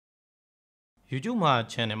YouTube မှာ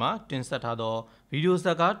channel မှာတင်ဆက်ထားသောဗီဒီယို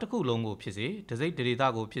ဇာတ်ကားတစ်ခုလုံးကိုဖြစ်စေတစိမ့်ဒေတာ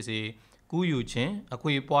ကိုဖြစ်စေကူးယူခြင်းအ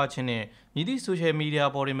ခွေပွားခြင်းနဲ့မြည်သည့် social media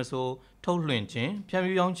ပေါ်တွင်မဆိုထုတ်လွှင့်ခြင်းဖြန့်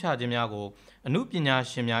ဖြူးရောင်းချခြင်းများကိုအမှုပညာ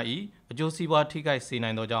ရှင်များ၏အကျိုးစီးပွားထိခိုက်စေ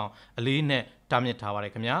နိုင်သောကြောင့်အလေးနက်တားမြစ်ထားပါတ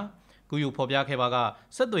ယ်ခင်ဗျာကူးယူဖော်ပြခဲ့ပါက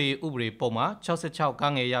ဆက်သွယ်ရေးဥပဒေပုံမှာ66က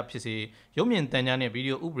ငယ်ရဖြစ်စေရုပ်မြင်သံကြားနှင့်ဗီ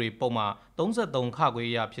ဒီယိုဥပဒေပုံမှာ33ခခွေ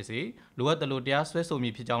ရဖြစ်စေလိုအပ်သလိုတရားစွဲဆိုမ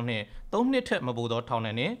ည်ဖြစ်ကြောင်းနှင့်3နှစ်ထက်မပိုသောထောင်ဒ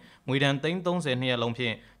ဏ်နှင့်ငွေဒဏ်30နှစ်ရက်လုံးဖြ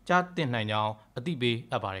င့်ကြားသင့်နိုင်ကြောင်းအသိပေး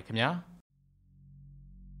အပ်ပါတယ်ခင်ဗျာ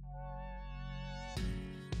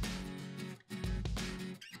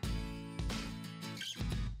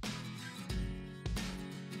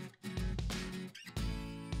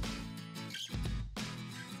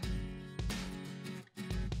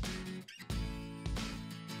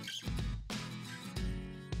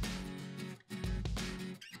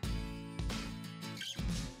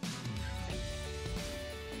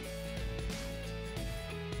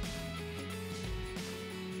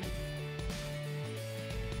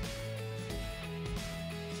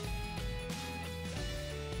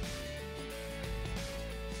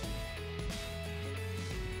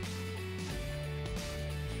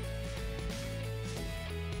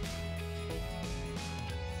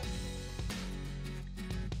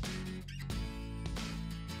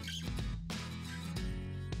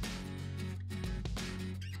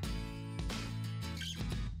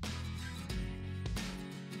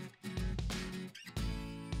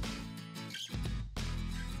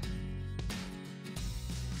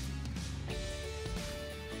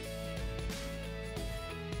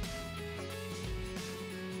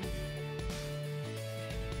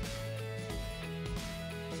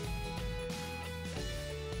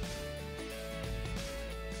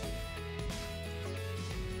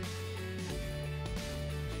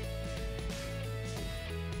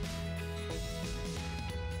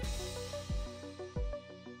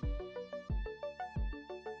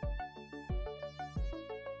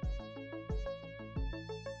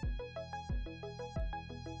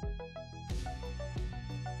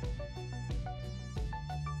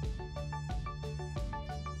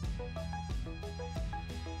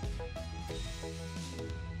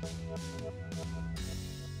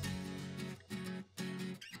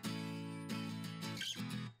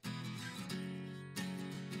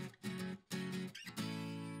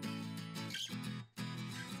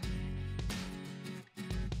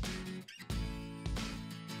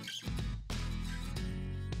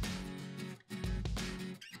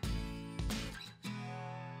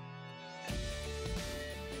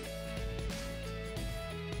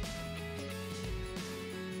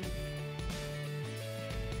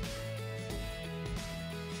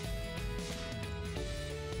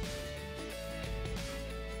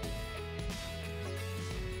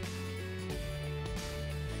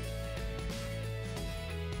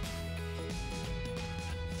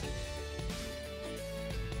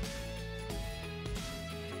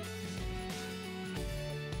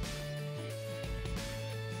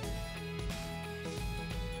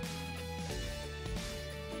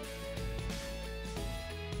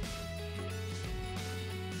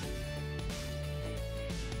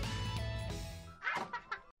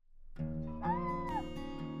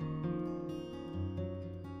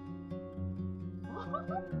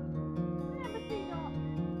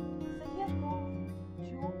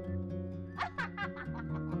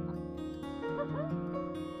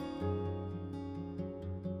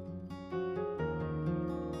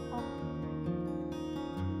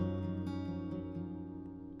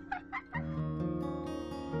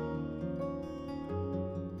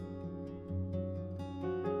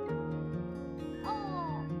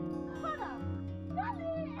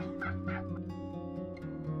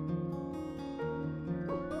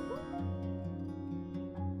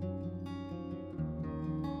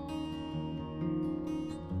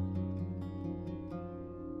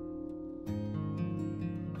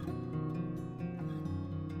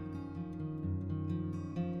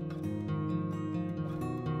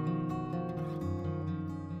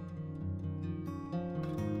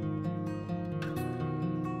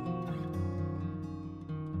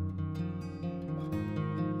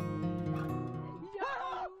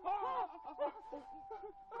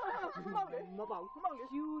မပေါ့ခမောက်လေ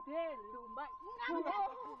ယူတဲ့လူမိုက်ငါ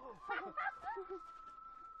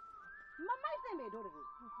မမိုက်စင်မေတို့တကူ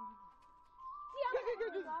ကြောက်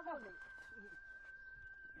သွားတော့လေ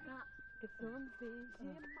ကစုံပေးခြ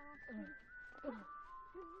င်းမဟိုက်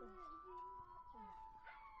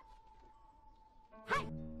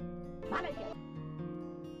ဘာလဲရဲ့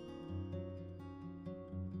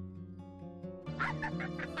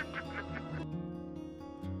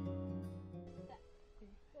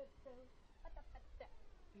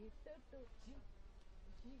Justin.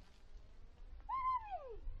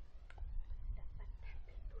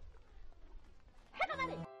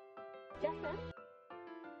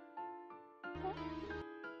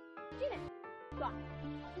 Gina. Go.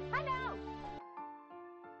 Hello.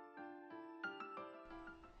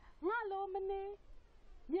 Hello, Mane.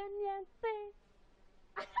 Nyan say.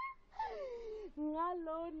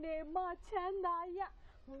 Hello, ne ma chanda ya.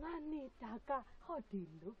 Ngani taka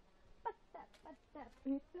hodilu. Pata.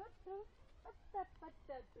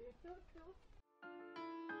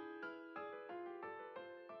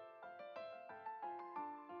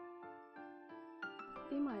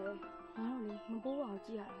 Đi mà ơi, ngã rồi nè, mình bố vào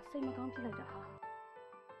chi à, xây mà con chi lại trả.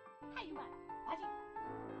 Hay mà, bà chị,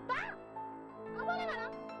 ba, ông bố lên mà nó.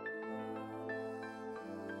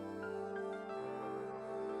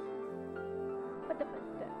 Bata,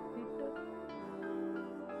 đi tốt.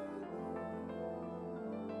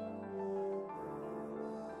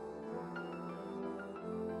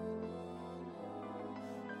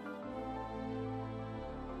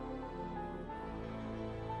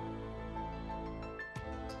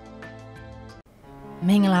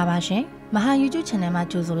 Mingla ba shin Mahar YouTube channel မှာ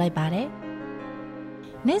ကြိုဆိုလိုက်ပါတယ်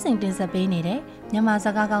။နေ့စဉ်တင်ဆက်ပေးနေတဲ့မြန်မာစ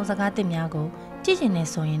ကားကောင်းစကားသစ်များကိုကြည့်ချင်နေ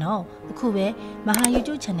ဆိုရင်တော့အခုပဲ Mahar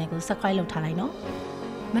YouTube channel ကို Subscribe လုပ်ထားလိုက်နော်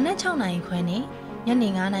။မနက်6:00 နာရီခွဲနဲ့ညနေ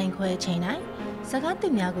9:00 နာရီခွဲအချိန်တိုင်းစကားသ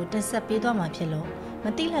စ်များကိုတင်ဆက်ပေးသွားမှာဖြစ်လို့မ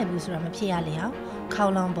သိလိုက်ဘူးဆိုတာမဖြစ်ရလေအောင်ခေါ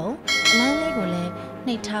င်းလောင်းပုံအလန်းလေးကိုလည်း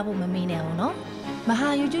နှိပ်ထားဖို့မမေ့နဲ့အောင်နော်။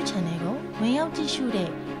 Mahar YouTube channel ကိုဝင်ရောက်ကြည့်ရှုတဲ့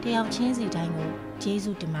တယောက်ချင်းစီတိုင်းကိုကျေး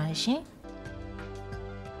ဇူးတင်ပါတယ်ရှင်။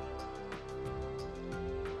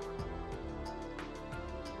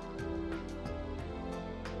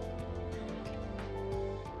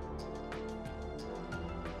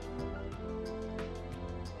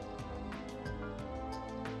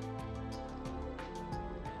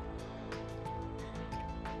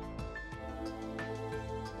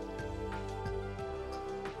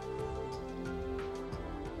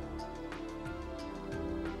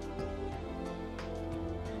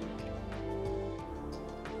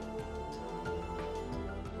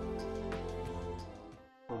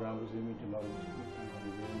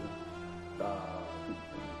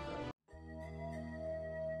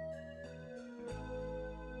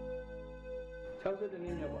 60 နှ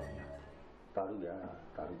စ်မြောက်ပါဗျာတာရုဗျာ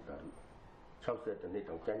တာရု60နှစ်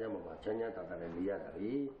တောင်ကျမ်းမှာချမ်းသာတာလည်းနေရတာ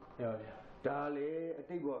လေဟုတ်ဗျာဒါလေအ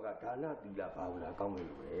တိတ်ဘဝကဒါနသီလဘာဝနာကောင်းတယ်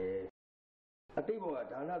လို့ပဲအတိတ်ဘဝက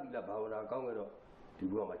ဒါနသီလဘာဝနာကောင်းကြတော့ဒီ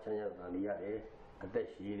ဘဝမှာချမ်းသာတာနေရတယ်အသက်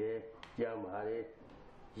ရှည်တယ်ကျမ်းမာတယ်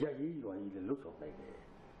ရက်ရည်ရွာကြီးလည်းလွတ်ဆောင်နိုင်တယ်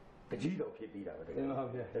တကြီးတော်ဖြစ်သေးတာပဲတကယ်ဟုတ်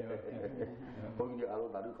ဗျာဘုန်းကြီးအား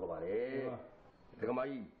လုံးတာရုခေါ်ပါတယ်ဒကမ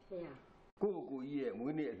ကြီးကိုကြီးရဲ့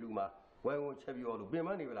မွေးနေ့အလှူမှာဝိုင်းဝန်းချက်ပြောလို့ပြင်မ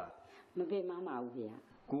နေဗလားမပြင်မပါဘူးဗျာ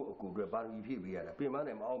ကိုအကူအတွက်ပါရမီဖြည့်ပေးရတာပြင်မ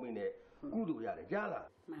နဲ့မအောင်မင်းနဲ့ကုသိုလ်ရတယ်ကြားလား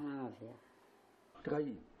မှန်ပါပါဗျာတခါ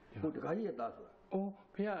ကြီးဟိုတခါကြီးရဲ့သားဆိုတာအော်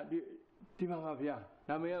ဖေဒီမှာပါဗျာ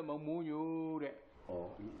နာမည်ကမောင်မိုးညိုတဲ့ဩ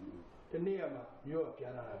ဒီနေ့ကမှမြို့ကပြ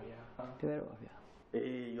န်လာတာဗျာတကယ်တော့ပါဗျာ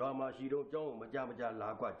အေးရွာမှာရှိတော့ကျောင်းမကြလာ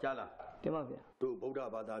ကွာကြားလားတင်ပါဗျာတို့ဗုဒ္ဓ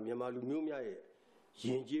ဘာသာမြန်မာလူမျိုးများရဲ့ယ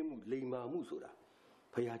ဉ်ကျေးမှုလိမ္မာမှုဆိုတာ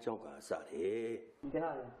ဖះเจ้าကစတယ်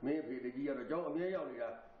ကြားရမင်းဖေတကြီးကတော့เจ้าအမြဲရောက်နေတာ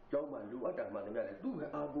เจ้าမှလူအပ်တာမှလည်းများတယ်သူ့ပဲ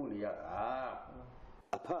အားကိုးနေရတာ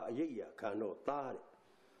အဖအရေးရခံတော့သားတဲ့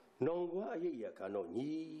နောင်ဘွားအရေးရခံတော့ညီ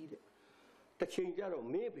တဲ့တစ်ချိန်ကျတော့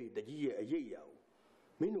မင်းဖေတကြီးရဲ့အရေးရကို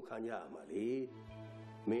မင်းတို့ခံကြရမှာလေ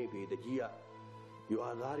မင်းဖေတကြီးကရွာ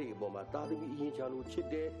သားတွေအပေါ်မှာတာသမီအရင်ချလို့ချစ်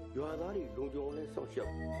တယ်ရွာသားတွေလုံခြုံလဲဆောက်ရှော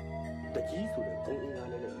က်တကြီးဆိုတဲ့ဘုံအင်္ဂါ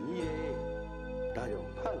နဲ့လည်းညီတယ်ဒါကြော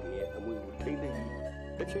င့်ဖတ်ရဲ့အမွေကိုထိမ့်သိမ့်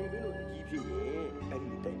တစ်ချိန်မင်းတို့တကြီးဖြစ်ရင်အဲ့ဒီ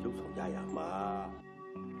တိုင်လှုပ်ဆောင်ကြရမှာ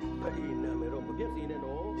ဖတ်ရင်နာမည်တော့မပြတ်စေနဲ့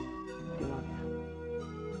နော်ဒီမှာ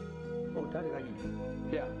ဟိုတားတကကြီးဖေ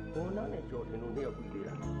ဘောနာနဲ့ကြော်တင်လို့နှစ်ယောက်ပြီးသေး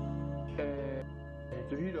တာ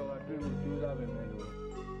တပည့်တော်ကတွေ့လို့ကြိုးစားပဲမယ်လို့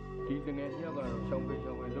ဒီငယ်နှစ်ယောက်ကတော့ရှောင်းပေး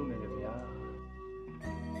လုပ်နေတယ်ဗျာ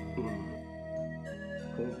ဘုန်း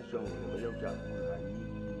ကြီးဆောင်မရောက်ကြဘူးလားကြီး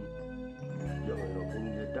ရောက်တော့ဘုန်း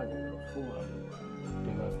ကြီးတက်နေတော့ဆုံးပါဘူး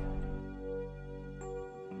ဒီက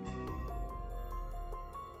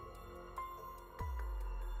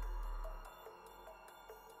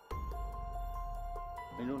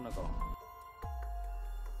မင်းတို့နှစ်ကောင်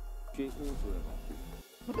ကျွေးဦးဆိုရကောင်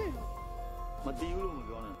မသိဘူးလို့မ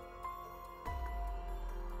ပြောနဲ့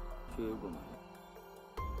ကျွေးဦးကောင်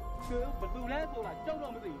ကျွေးဘယ်သူလဲဆိုတာကြောက်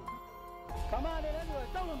တော့မသိဘူးဘာမှလည်းလဲဆိုတာ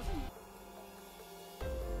ကြောက်တော့မသိဘူး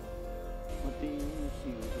မသိဘူးရှိ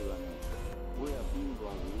ဘူးဆိုတာနဲ့ဝေးရပြီး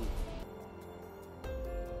သွားဘူး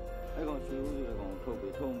အဲ့ကောင်ကျွေးဦးဆိုတဲ့ကောင်ထုတ်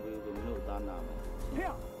ပြီးထုံးပြီးဆိုမင်းတို့သားနာမယ်ဖေ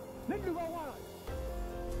မင်းလူကောင်းသွားတာ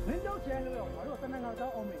မင်းကြောက်钱了，我说咱那个找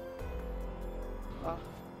欧美。啊。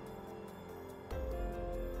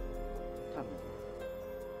他们。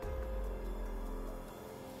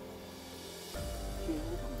去乌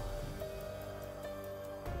什么？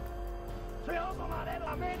去乌什么来了？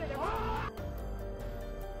没得了。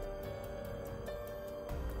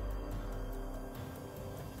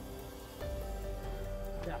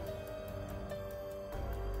这样。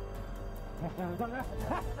上来，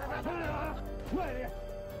上来啊！快点！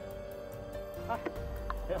啊，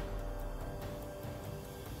哎呀，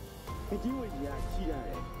你今晚也起来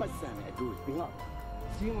了，不散了，对，挺好。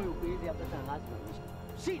今晚回来不散，俺是不行，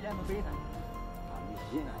谁来没回来？啊，你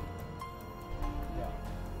先来。对啊，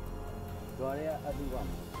昨天阿弟讲，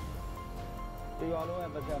这个路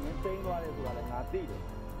不散，没顶过来说来俺弟的，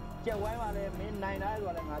这晚上嘞没奶奶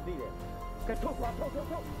说来俺弟的，给偷！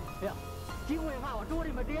哎呀！今晚我桌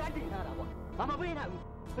里面这样顶上了，我们为啥？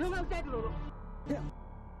能不能再住了？这样，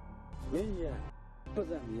人家不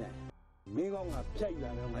是你，没讲我骗人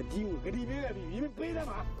了，我今晚给你别你们背的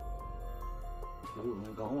嘛？我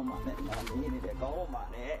们搞我嘛呢？你得搞我嘛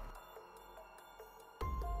呢？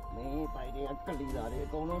你白的格里达的，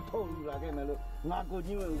搞弄偷你了，给没了？我估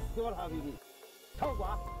计我叫他比比，偷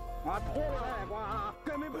瓜，我偷了来瓜，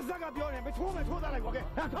根本不是个表演，被偷上来我给，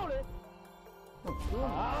他偷的。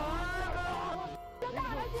都在哪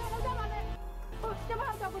去？都在哪里？哦，这么好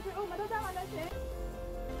找过去，我们都在哪里去？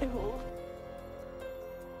哎呦！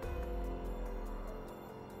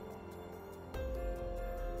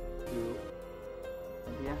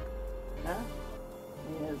呀，啊？你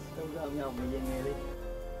手上有没人来的？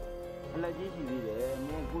来几时的？你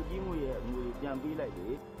估计我ပြန်ပေးလိုက်တ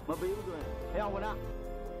ယ်။မပေးဘူးဆိုရင်哎呀我呢？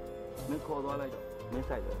မခေါ်သွားလိုက်တော့မင်း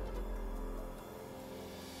ဆိုင်တယ်။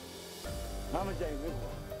ငါမကြိုက်ဘူး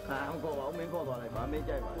။啊，我话我没考到来吧，没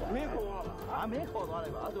摘吧？没考啊，没考到来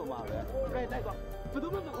吧？做嘛呗？该带个，不都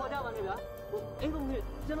不考家吧那边？哎，东西，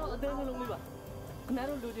见到带个东西吧？难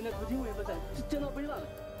道留进来估计我也不在，见到背了，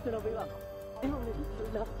见到背了。哎，东西，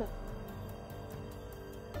来。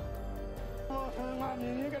我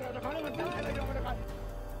明给他看那个带来着，我这看。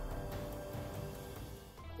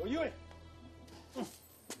我以为。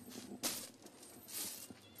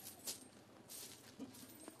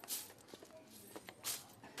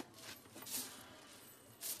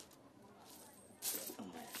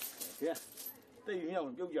对于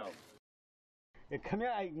我表教，看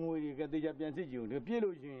面爱我这个对家变事情，这别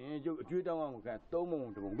路线就觉得我看都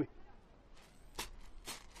蒙这蒙背。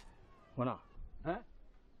我呢？啊？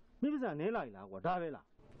你不是你来了，我咋来了？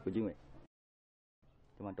不进来，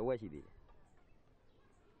怎么都怪是的？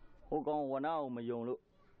我讲我那我们用了，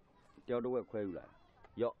调到我快来，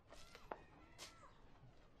要，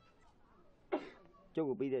这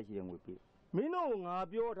个背的是我背。没弄我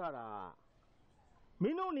表他啦。မ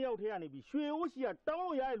င်းတို့နှစ်ယောက်ထဲကနေပြီးရွှေအိုးရှိကတောင်း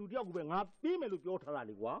လို့ရတဲ့လူတယောက်ကိုပဲငါပေးမယ်လို့ပြောထားတာ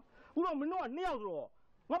လေကွာအခုတော့မင်းတို့ကနှစ်ယောက်ဆိုတော့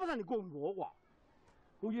ငါပတ်စံနေကုန်ပြီပေါ့ကွာ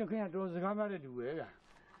ကိုချင်းခင်ဗျတော်စကားများတဲ့လူပဲဗျာ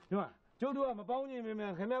ဒီမှာကျုပ်တို့ကမပေါင်းချင်းမ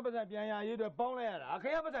င်းခင်ဗျပတ်စံပြန်ရရေးအတွက်ပေါင်းလိုက်ရတာခ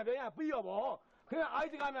င်ဗျပတ်စံပြန်ရပြီးရောပေါ့ခင်ဗျအား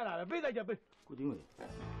စကားများလာပဲပေးလိုက်ကြပေးကိုချင်းခ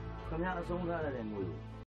င်ဗျအဆုံးထားတဲ့ငွေကို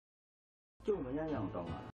ကျုပ်မရရအောင်တောင်း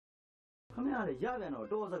တာခင်ဗျလည်းရပြန်တော့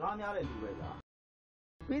တော်စကားများတဲ့လူပဲဗျာ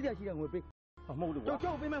ပေးရရှိတဲ့ငွေပေးမဟုတ်လို့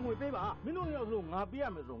ကြောက်ပေးမဲ့ငွေပေးပါမင်းတို့ရောက်ဆိုငါပေးရ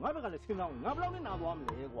မယ်ဆိုငါဘက်ကလည်းစဉ်းစားအောင်ငါဘယ်လောက်နဲ့နာသွားမ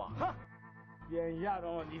လဲကွာဟာပြန်ရ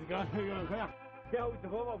တော့ဒီစကားပြောခင်ဗျပြောသ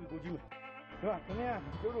ဘောပေါက်ပြီကိုကြီးမယ်ဟုတ်ခင်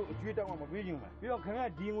ဗျတို့တို့အကျွေးတောင်းမှမပေးချင်ဘူးပြီးတော့ခင်ဗျ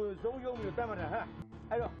ဒီငွေဆုံးရှုံးပြီးတတ်မှတ်တာဟာ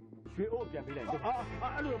အဲ့တော့ရွှေအိုးပြန်ပေးလိုက်ဟာ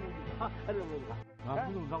အဲ့လိုမဟုတ်ဘူးဟာအဲ့လိုမဟုတ်ဘူးငါ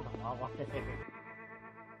ဘူးလို့လောက်တာပါကွာမ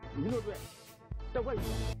င်းတို့အတွက်တော့ခွက်ယူ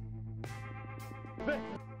ဟဲ့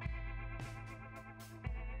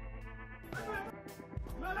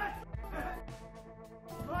မလေး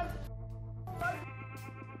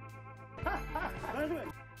来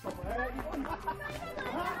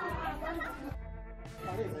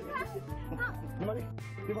对，你妈的，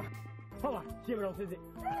对吧？好吧，谢不着谢谢。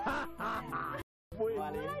不会，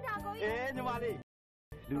哎，你妈的，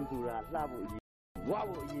လူဆိုတာလှဖို့အရေးဝ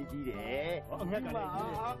ဖို့အရေးကြီးတယ်။အငက်ကလည်း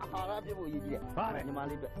ဟာရပြဖို့အရေးကြီးတယ်။ဟာညီမ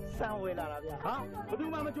လေးပဲစံဝဲလာတာဗျာ။ဟာဘယ်သူ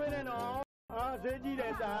မှမကျွေးနဲ့နော်။ဟာဈေးကြီးတ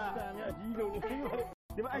ယ်စံမြတ်ကြီးလို့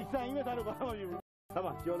ဒီမှာအဲ့စံကြီးနဲ့သားတော့ဘာမှမယူဘူး။ဟာ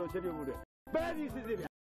ပါကျော်လို့ချက်ပြဖို့တဲ့။ပဲဒီစစ်စစ်ဗျာ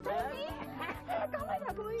။ကောင်းလိုက်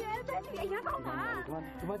တာကိုကြီးရဲ့ပဲဒီအရင်ကောင်းတာ။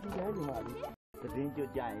ဒီမှာကြည့်တယ်ညီမလေး။သတင်းကြွ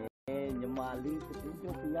ကြရင်ညီမလေးသတင်းကြွ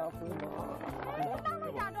ပြရဖို့နော်။တောင်းလို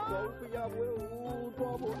က်တာတော့။ပြရဖို့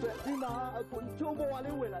တော့ဘုရားဒီမှာအခုချုံပေါ်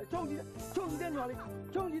လေးဝင်လာချုံကြည့်တဲ့ညီမလေး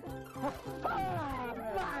ချုံကြည့်ဟာ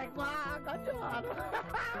လိုက်ကွာကတော့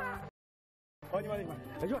ဟောညီမလေး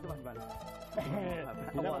အရွတ်တမညီမလေး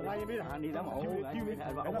ဒီတော့ငါရင်ပေးတာနေသားမအောင်ကြည့်ပေးတာ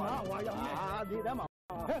ဘာမှဝါရောက်နေနေသားမ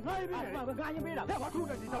ဟဲ့ငါရင်ပေးတာငါရင်ပေးတာဟဲ့ဘာခု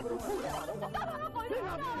တည်းဒီတော့ခုရတာတော့ဘာမှမပေါ်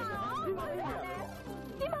ဘူး你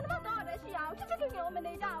们那么高的需要，这给我们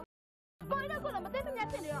那家，高一点过了，没得人家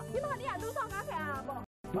听的，你们你也路上干看不？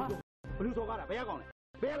啊，路上干的，不要讲了，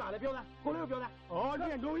不要拿来标单，过来有标单。哦，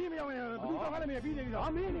你录音没有？路上干的没有比这个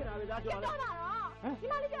少。没你那个家交的。交的了，你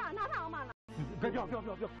妈你给俺拿他嘛了？不要，路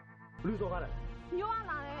上干的。有啊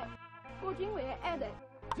拿的，郭经纬爱的。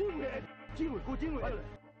经纬郭经纬。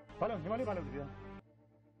完了，你妈你把那个。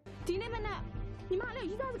今天们呢，你妈那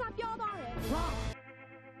一下子给标到人。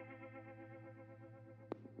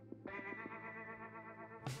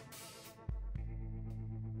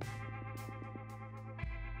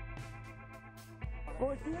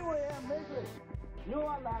我经纬没水，有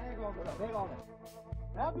啊拿那个过来，没搞的。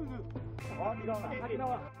哎，不是，哦，你讲了，他听到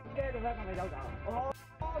了，这个才刚才交账。哦，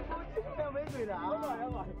我经纬没水的啊。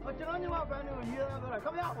我知道你妈反正一个过来，可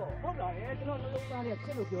不要不？我不知道，知道那东西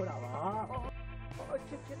这都丢了吧？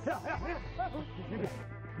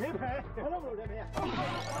没赔，我都不知道没。啊，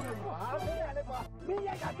没来的瓜，明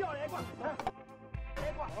天家掉来瓜，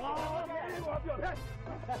来瓜，哦，来瓜掉来。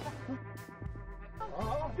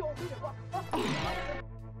哦，掉水的瓜。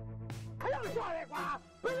还要下来瓜，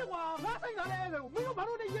不是瓜，我身上来的，没有把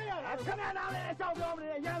路的爷爷来，看看哪来小标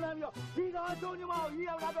的，爷们标，你个兄弟嘛，爷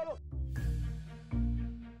爷拿标路。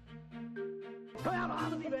看下马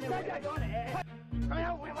子这边的，再标的，看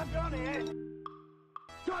下我们标的。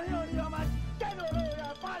叫你老弟要嘛，盖楼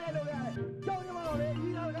的，八来楼的，叫你们老弟，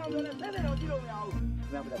一楼上标的，三来楼几楼了？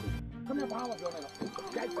那不得，他们把我标那个，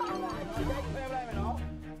该抓了，该快不来没了？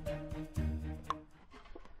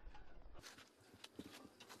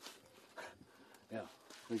哎呀，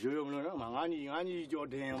你就用不着嘛，俺你叫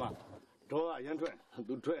听嘛，多啊，人ထွက်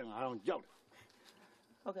都ထွက်俺让叫的。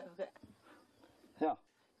OK。哎呀，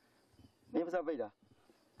你不是背的？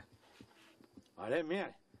啊，来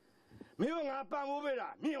面。没有俺办不背的，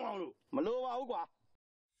面王路，没路吧？我挂。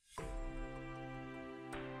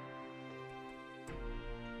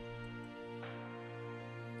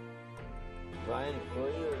反正所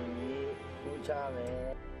有你不差没，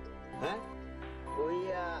我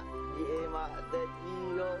呀，你嘛的肌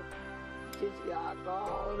肉，这下高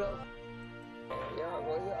了，呀，我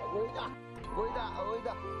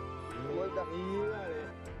的，你那里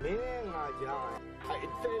没俺家，还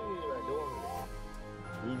真有东西。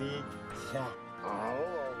你的钱啊，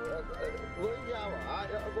我家娃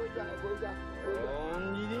呀，我家，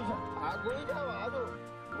你的钱啊，我家娃都，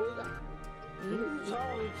我家，你的钱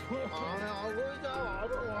啊，我家娃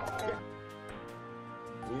都啊，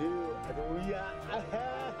你对呀，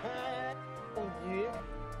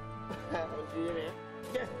我举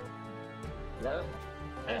你，来，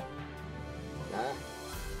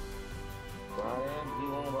把人提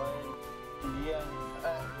供吧，你，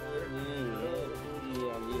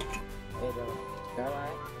来来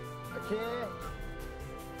，OK，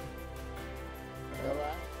 来吧，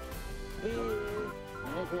你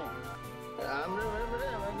看，啊，没，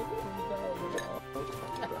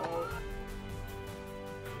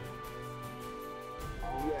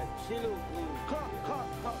你7路看，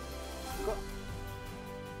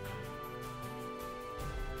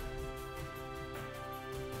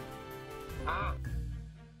啊！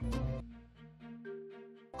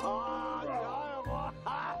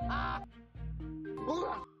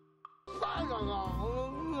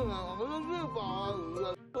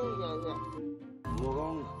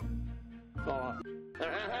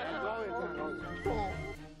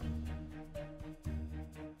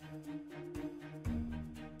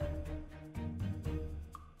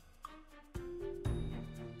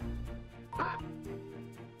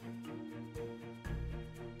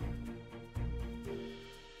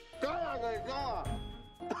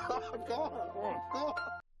高。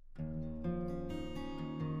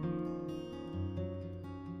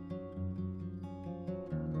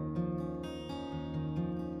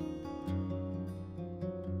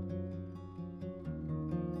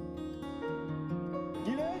你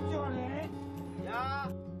来叫人呀？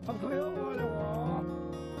他不要我了我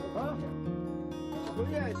啊！姑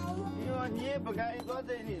爷，你说你不开一个这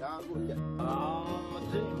里啊？姑爷啊，没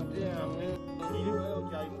这样，你就要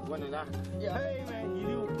加油，我那个，哎们你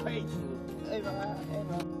就配吃，哎嘛，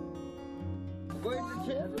我之前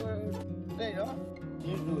说那个，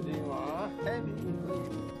你说的嘛，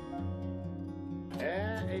哎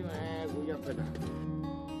们，姑爷不能，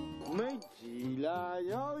没急了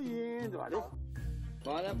要赢对吧的？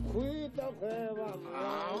把那亏到快吧，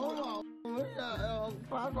好，我呀，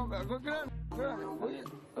把个快给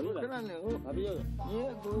那能够，阿边，你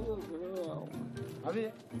给我个，阿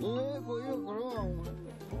边，你给我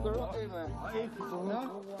个，哎们，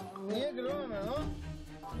你给我们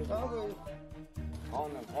啊，好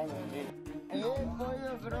呢，你给我个，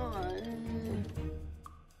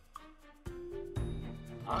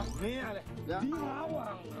啊，没呀嘞，你拿我。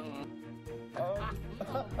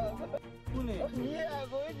姑娘，你也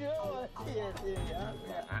过去我谢谢呀。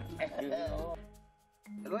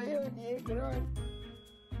我有你个人。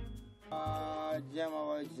啊，今嘛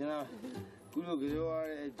我今了，咕噜咕噜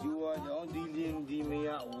的，就我讲地没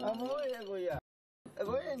呀。啊，没呀个呀，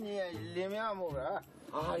个呀你里面没个。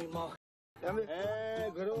哎呀妈！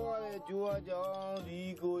咕噜的就我讲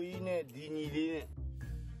地个一呢，地你的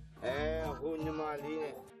呢，后你妈的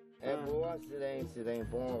呢，不我是的，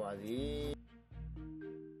帮我把的。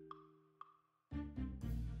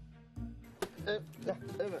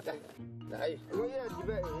来，我也几百。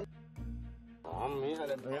啊，没啥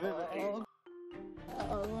的，没。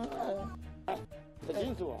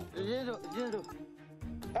认识。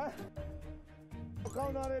哎，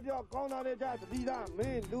刚拿的家是地上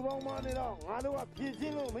没刘邦妈那道，俺都撇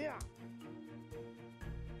清了没呀？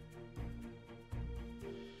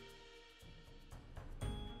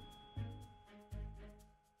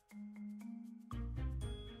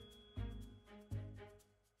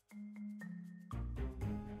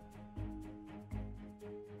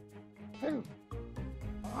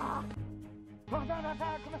啊！上，快点！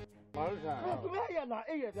马路上，怎么也拿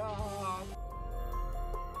哎呀的？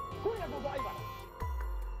过来给我抓一把。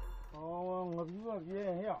哦，我比我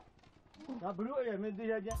别呀，那不是也没对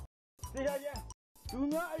下去，就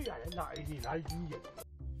那哎呀，拿一斤。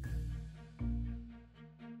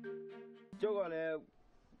这个呢，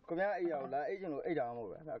咁样哎呀，来一斤路一张冇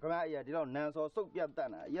呗，咁样哎呀，这道难说手别单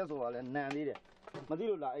了，也说了难的，没这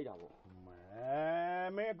路来一张不？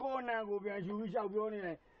没个难过边修小标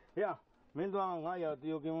呢，呀，没装俺也要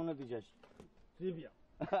跟我那对下去，随便。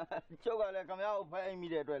这个呢，咁样我拍米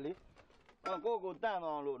的这里，个单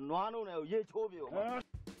装路，暖路呢也超标嘛。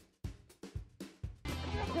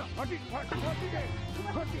快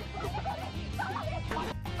点！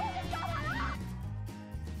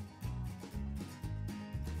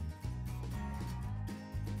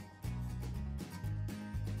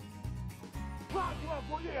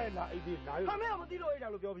过月来拿一点，他们要不低落一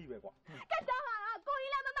点都表皮呗，瓜。干啥啊？过一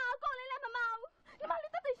来妈妈，过来妈妈，你妈你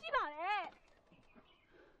得得洗吧嘞。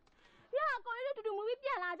呀，过一来တူ冇變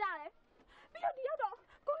လာကြတယ်。ပြီးတော့ဒီရောက်တော့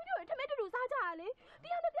ကိုကြီးတို့ထမင်းတူစားကြရလေ။တ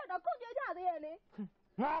ရားနဲ့တရားတော့ခုတ်ကြကြသေးရဲ့လေ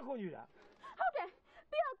။ငါခုတ်ယူတာ။ဟုတ်တယ်။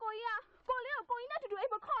ပြီးတော့ကိုကြီးကကိုလေးကိုကြီးနဲ့တူအိ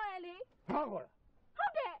မ်မခေါ်ရလေ။ငါခေါ်တာ။ဟု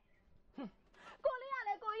တ်တယ်။ကိုလေးကလ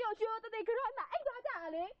ည်းကိုကြီးကိုရွှေတသိကြောက်မှအိမ်သွားကြရ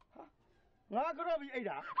လေ။ငါကြောက်ပြီးအိတ်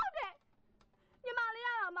တာ။ဟုတ်တယ်။ညီမလေးရ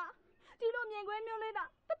တော့မှဒီလိုမြင်ကွင်းမျိုးလေးတာ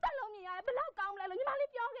တစ်သက်လုံးမြင်ရတယ်ဘယ်လောက်ကောင်းမလဲလို့ညီမ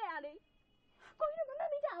လေးပြောခဲ့ရလေ။ကိုကြီးတို့မမ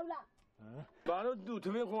မိကြဘူးလား။ဘာလို့သူထ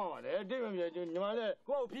မင်းခွန်းပါလဲတိတ်မမြဲညီမလေး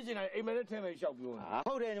ကိုယ့်ကိုဖြစ်ချင်တာအိမ်မလေးထဲမှာရှောက်ပြောနေတာ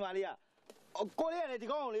ဟုတ်တယ်ညီမလေးကကိုလေးကလည်းဒီ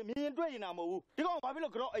ကောင်ကိုလေမြင်တွေ့နေတာမဟုတ်ဘူးဒီကောင်ဘာဖြစ်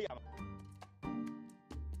လို့ကြောက်အိတ်ရမှာ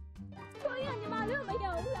ကိုကြီးကညီမလေးကိုမရ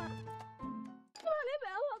ဘူးလားညီမလေး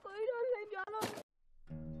ပဲဟိုကိုကြီးတို့လိမ်ပြောလို့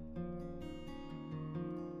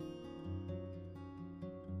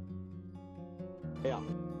哎呀，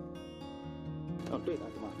对了，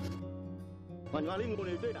什么？我家里母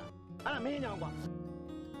女对了，俺没讲过。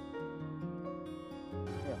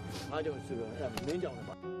哎呀，俺就是个没讲的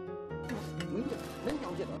吧？没讲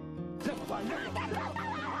这个，这么办？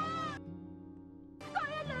高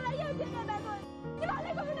爷奶奶要钱的那个，你把那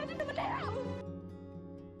个给他怎么这样？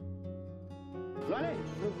来嘞，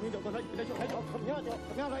没讲过他太吵，他娘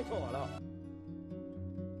太吵了。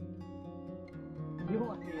有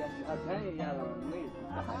啊，前一年了，没，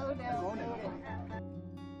还有点好呢。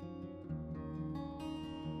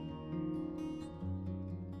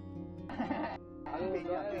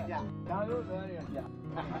对家，哪有这样家？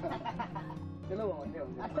这个我这，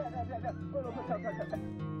快了，快！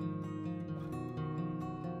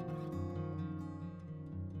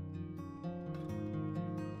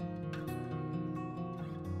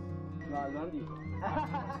软的，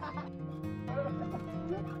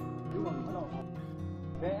有吗？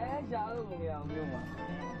别下楼没有嘛？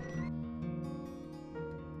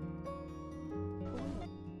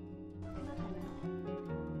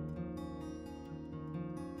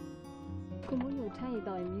ကိုမိုးညိုထမ်းရည်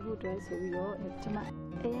တော့မိဖို့အတွက်ဆိုပြီးတော့ဒီမှာ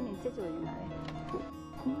အဲရနေစက်ကြော်ယူလာတယ်။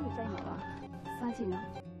ကိုမိုးညိုစိုက်မှာပါ။စားကြည့်နော်။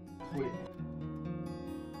ဟုတ်တယ်။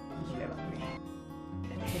ကြည့်လိုက်ပါမယ်။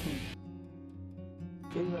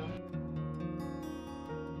ကျေးဇူးပါ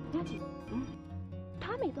။ညချီ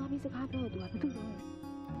ထားမိသွားပြီးစကားပြောတော့ तू ကဘာတူလဲ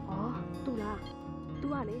။အော် तू လား။ तू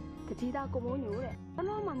ကလေတကြီးသားကိုမိုးညိုတဲ့။ဘ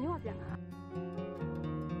လို့မှမျိုးကပြန်လာ။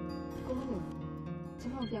ကိုမိုးညိုကျွ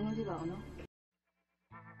န်တော်ပြန်လို့ကြည့်ပါအောင်နော်။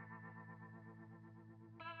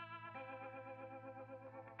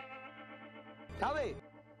ဒါပဲ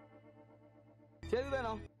ကျေးဇူးပဲ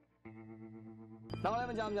နော်နောက်လည်း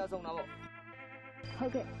မကြမ်းကြဆုံးတာပေါ့ဟု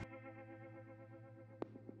တ်ကဲ့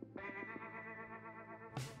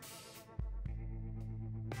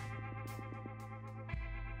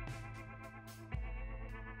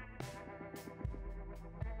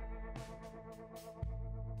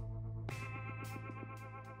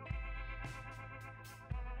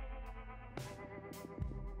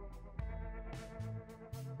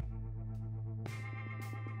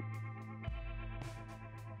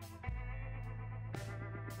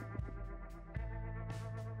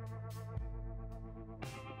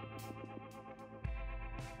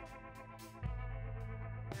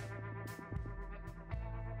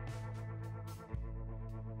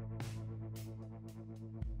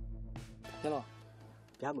ကျွန်တော်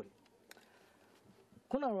ဗျာကိုလေ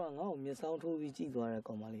ခုနကငါ့ကိုမျက်စောင်းထိုးပြီးကြည့်သွားတဲ့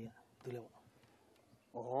ကောင်မလေးကသူလဲပေါ့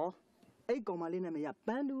။ဩအဲ့ကောင်မလေးနာမည်ကပ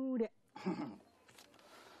န်းတူတဲ့။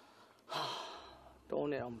ဟာတုံး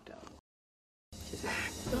နေတော့မတန်ဘူး။ချစ်စရာ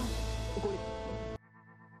။ကိုလေ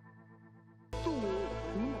သူ့ကိုဘ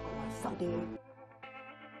လူးနှစ်ကောင်စောက်တယ်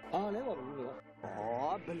။အားလဲပါဘလူးလေ။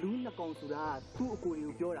ဩဘလူးနှစ်ကောင်ဆိုတာသူ့အကိုတွေ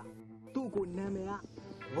ကိုပြောတာ။သူ့အကိုနာမည်က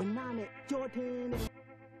ဝနနဲ့ကြောထင်းတဲ့။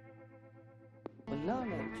ဝန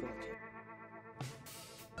နဲ့ကြောထင်း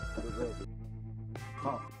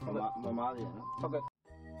မမားလေးနော်ဟုတ်ကဲ့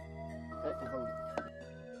ဟုတ်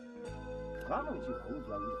ဘာမှမရှိဘူး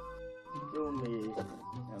ကြာကြီးကျုံမေ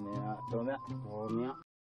အမေကတော်မြဘောမြ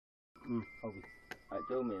ဟုတ်ပြီ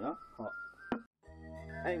ကျုံမေနော်ဟုတ်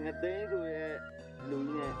အဲ့ငသိန်းဆိုရဲ့လူ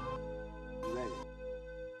ကြီးနဲ့လိုက်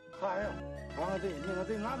ဟာရောဘာငသိန်းင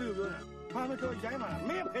သိန်းငါ့ပြောပြောနေဟာမတော်ရိုင်းပါလားမ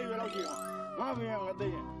င်းဖေရွယ်လောက်ရှိတော့ငါမင်းကငသိ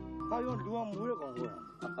န်းဟာရောလူကမွေးရကောင်ဆိုတာ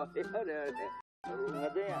ဟုတ်တယ်ငါတဲ့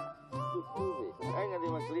သူ့ကိုအဲ့ငါ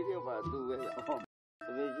တဲ့မှာကလေးတယောက်ပါသူပဲဟုတ်တ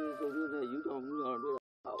ကယ်ကြီးဆိုပြီးတော့ယူတော်မူတော့တွေ့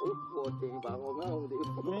တာအိုးပေါ်တင်ပါဘာမှမဟုတ်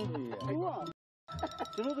ဘူးမင်းကြီးသူက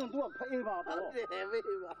ကျွန်တော်တို့သူကဖေးပါပေါ့ဟုတ်တယ်ဖေး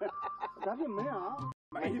ပါဒါပြင်မင်းဟာ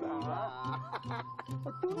မေးပါ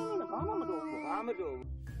သူကဘာမှမတော်ဘူးဘာမှမတော်ဘူး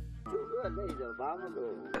သူကလည်းတော့ဘာမှမ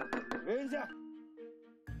တော်ဘူးမင်းစား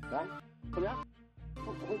ဟမ်ခင်ဗျာ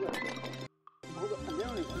ဟုတ်ကဲ့ဟုတ်ကဲ့အ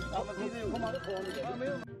များကြီးအမကြီးတွေခမရခေါ်နေတယ်အမေ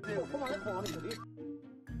ခမရခေါ်နေတယ်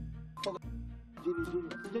ဟုတ်ကဲ့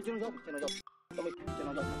ဒီကျွန်တော်ကျွန်တော်ကဲမင်း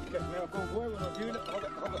ကိုကိုယ်ဝင်ဒီဟုတ်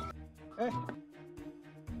ကဲ့ဟုတ်ကဲ့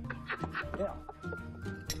ဟဲ့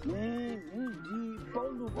မင်းဒီပေါ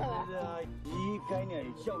င်းလို့ပါဒီကိုင်းနေ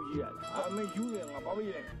ရှောက်ကြီးရအမေယူရငါဘာဖြစ်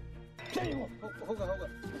လဲပြေးဟုတ်ကဲ့ဟမ်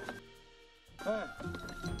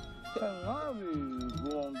ငါမီ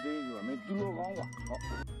ဘုံသေးရမင်းသူလိုကောင်းပါဟုတ်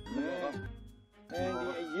မင်းအဲ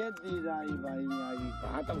ဒီရက်တီသာကြီးပါညာကြီး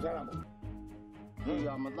ဘာတောက်စားရမို့ဒီရ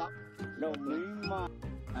မသားတော့မိမ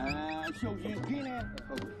ရှုပ်ရင်ခင်းနေ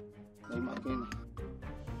ဟုတ်မိမခင်းနေ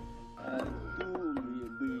သူ့မိ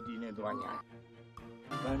ဘီဒီနဲ့တွားညာ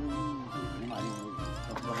ဘန်ဒီမာရီ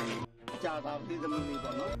ဘာကြာတာပြည်သမီးလေး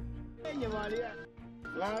ပေါ့နော်အဲ့ညီမလေးက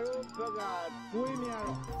ငါတို့ဘက်ကတွေးများ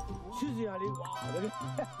တော့ချစ်စရာလေးကွာဟိုဘက်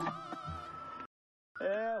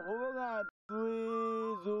က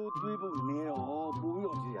တွေးဖို့နေတော့ပူပြီး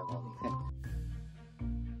တော့ကြည့်ရကောင်းတယ်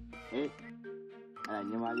ဟေးအဲ့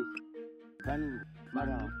ညီမလေးဘန်းမ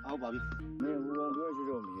ရအောင်ပါပြီမင်းဟိုကောင်ပြောရှိ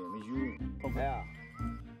တော့မယူဟုတ်ကဲ့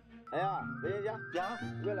ဘေးကြပြန်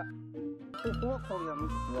ကြည့်လားဟိုခေါ်ရမယ်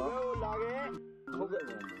ဟိုလာခဲ့ဟုတ်ကဲ့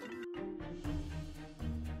ဟုတ်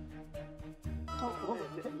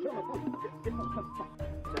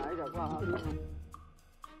ကြာရတာကွာ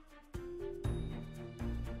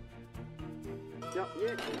ကြောက်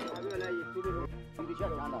ရဲ့ဘာပြောလဲသူတို့ဒီချ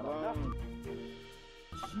က်ချမ်းသာတော့နော်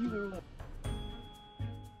ရှိလို့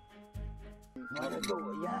ငါတို့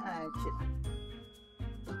ရမ်းချစ်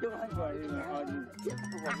တော့အဲ့ဘာလဲအားကြီးချစ်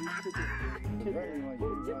ဖို့ဘာလို့ချစ်တယ်ချစ်တယ်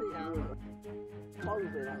ဟောရ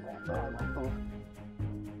တယ်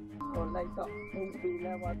ဟောလိုက်တော့ဘုံပီ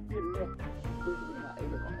လာမပြည့်လို့ဒီမှာအဲ့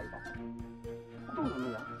လိုပေါ့အဲ့တော့မ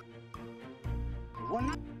ရဝ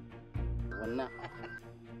န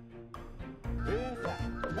အေးစား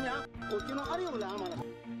ညာကိုကျွန်တော်အဲ့ဒီကိုလာမှာလား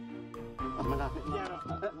မလားပြန်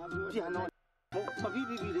တော့မပြီး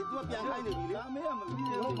ပြီလေ तू ပြန်ခိုင်းနေပြီလေအမေကမပြီး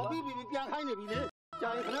ဘူးမပြီးပြီပြန်ခိုင်းနေပြီလေကြာ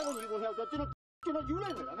ရင်ခဏကုန်ပြီကိုရောက်တော့ကျွန်တော်ယူလို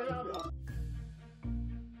က်မယ်ခင်ဗျာ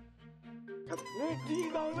你地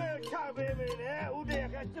方没吃呗呗嘞，我这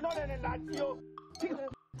个知道的垃圾哦，这个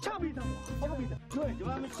吃呗的，好呗的，对，就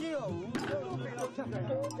俺们吃哦，都吃呗，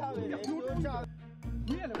都吃呗，你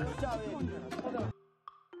也能吃呗，好的，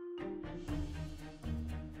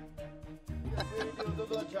都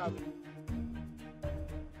吃呗。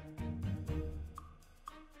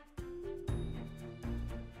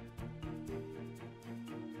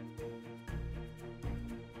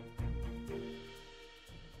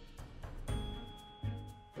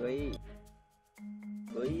可以，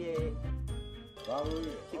可以，可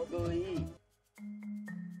以，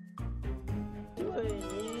对你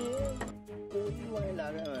可以我来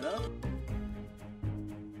干嘛呢？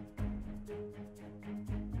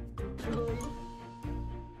可以。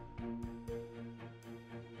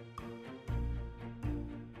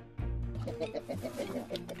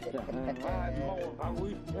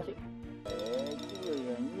这个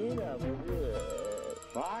你的不是。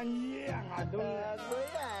把你呀，俺都对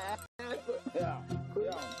呀，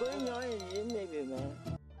对鸟也没别么，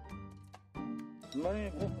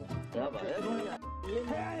没不，要不然你拍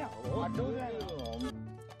呀，我都在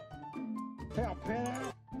这样拍呢。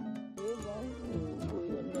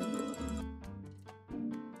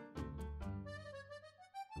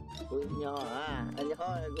nhỏ à, nhỏ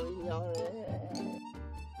là cô nhỏ đấy.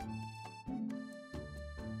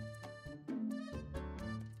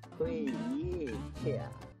 Quỷ chả,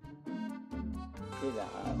 cái đó,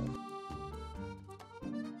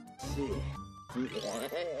是，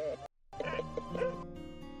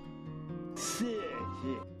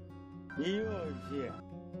你又是，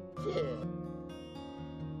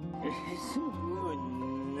是不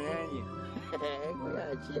难你，不要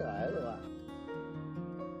起来了吧？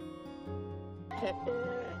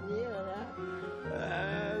你有了，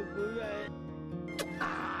不愿意，啊，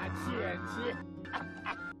切，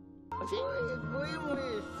鬼不会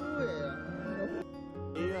输呀，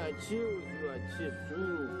你要就是要去舒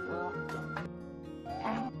服，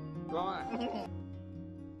老板，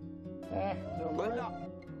回来。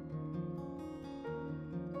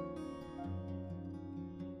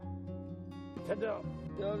看着，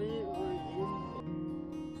这里我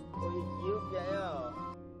有边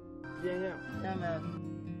样，下面，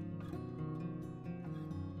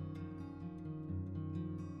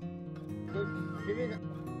这边的，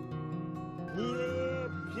你的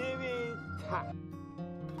这边差。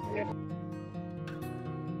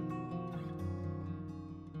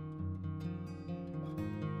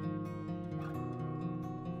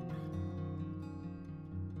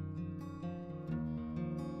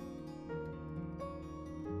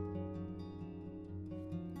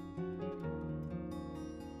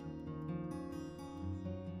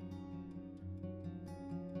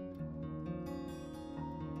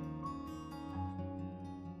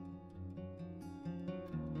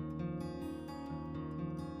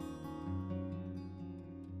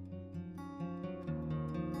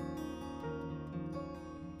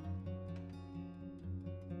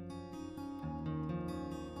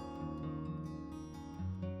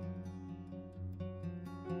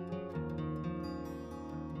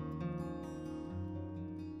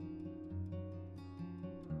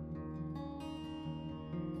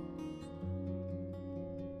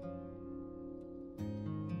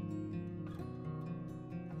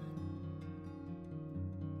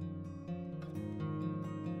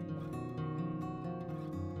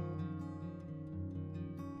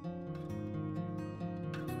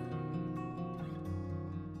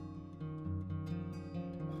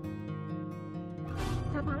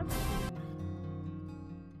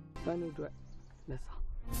班主任，来啥？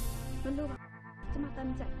班主任，这么单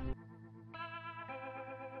在。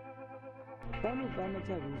班主任在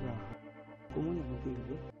不在？公务员都对了，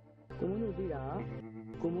公务员对啦，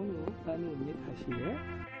公务员班主任他是的，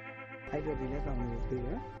还在这里上面对的，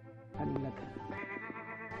还没来看。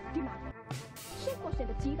对嘛？谁过现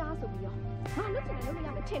在鸡蛋手里哦？啊，你进来都没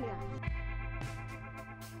让人听的呀？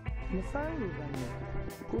你三路班的，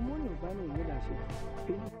公务员班主任那是，对。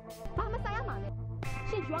爸妈啥样嘛呢？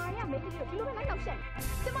现在呀，每个月提了来到县，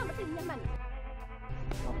怎么没得人买呢？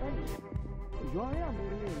老板，原来没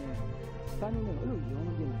得人，班主任二路用的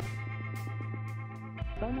进来，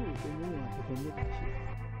班主任公务员是跟你关系，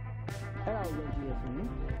还要用几个分，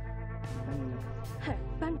班主任。嘿，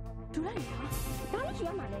班主任呀，班主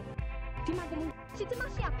任嘛呢？ဒီမှာကလေးရှစ်ကျမ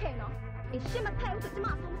ရှက်ဖဲ့နော်အေးရှစ်မဖဲ့ဘူးဆိုကျမ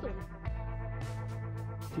အဆုံးဆို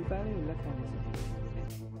ဒီပန်းလေးကိုလက်ခံပါစေ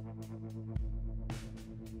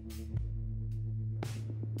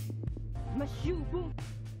မရှိဘူး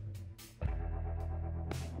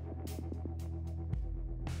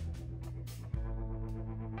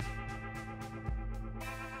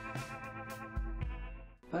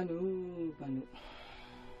ပန်းတို့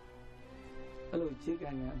အဲ့လိုချစ်က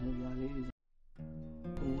န်ရအမှုရလေး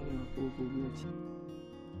ဘုံလေးကိုပို့ပြီးချစ်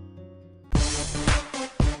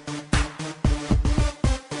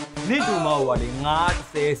你都冇話你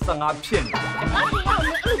50-15ဖြစ်နေ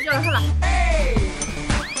ပြောရဟလား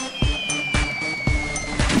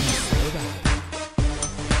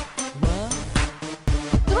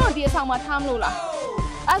သူတို့ဒီအဆောင်မှာထားမလို့လား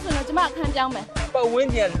အဲ့ဆိုတော့ကျမအခန်းပြောင်းမယ်ပတ်ဝန်း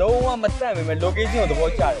ကျင်လုံးဝမတန့်ပေမဲ့ location ကိုသဘော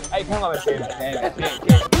ကျတယ်အဲ့ခန်းမှာပဲရှင်းတယ်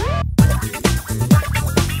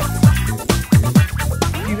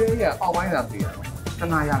ဒီလေးကအောက်ပိုင်းသာပြေးတာတ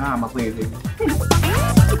နာရကမပြေးသေးဘူး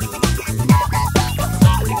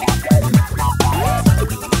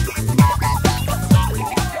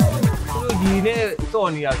ဒီနဲ့တော့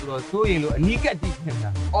နေရဆိုတော့သိုးရင်လို့အနီးကပ်ကြည့်ခင်ဗျာ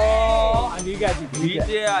။အော်အနီးကပ်ကြည့်ဒီ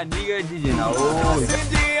ကျကအနီးကပ်ကြည့်နေတာ။ဟုတ်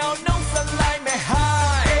။ဒီအောင်နှုတ်ဆက်လိုက်မယ်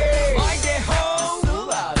high ။မိုက်တဲ့ home ဆို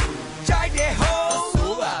ပါဘူး။ကြိုက်တဲ့ home ဆို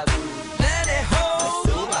ပါဘူး။လမ်းတဲ့ home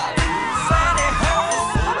ဆိုပါဘူး။ဆန်းတဲ့ home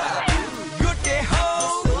ဆိုပါဘူး။ good တဲ့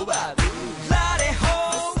home ဆိုပါဘူး။လာတဲ့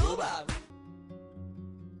home ဆိုပါဘူး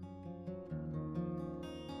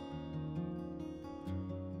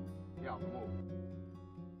။ရောက်မို့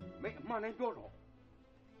မင်းအမှန်တိုင်းပြောတော့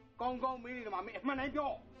ကောင်းကောင်းမင်းနေတယ်မှာမင်းအမှန်တိုင်း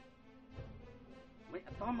ပြော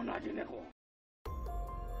他们拿进来过。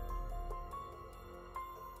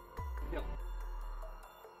哟，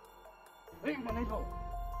哎，慢点走。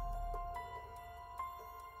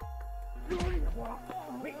有理话，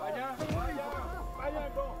快点，快点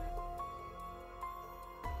走。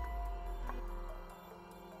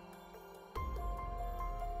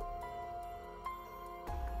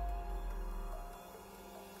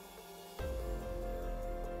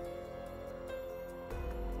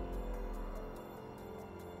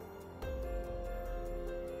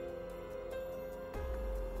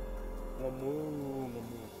我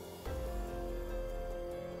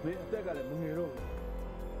没这个嘞，没有。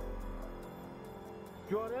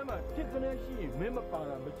叫人嘛，这个呢是没么办法，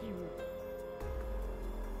没记住。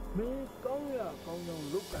没讲呀，讲用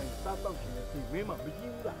六干三到钱的事，没嘛没记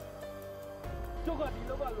住啦。这个你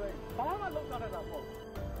六个来，把嘛六干来打破，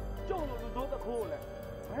叫路都做得苦嘞。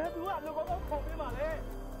哎，对啊，六个都苦没嘛嘞。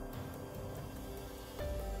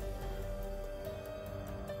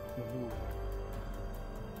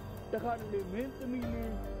တခါတလေမင်းသမီး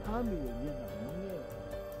လေးထားမိရဲ့မျက်နှာမင်းရဲ့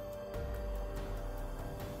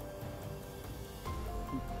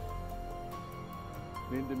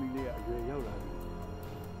မင်းသမီးလေးကအရွယ်ရောက်လာပြီ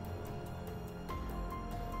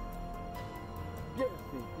ပြည့်စ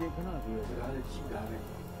င်ပြင်ခဏဆိုရစကားလေးရှိတာပဲ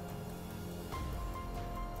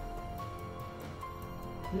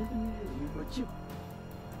မင်းသမီးလေးမချစ်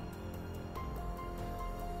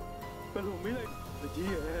ဘယ်လိုမင်းလိုက်တကြီး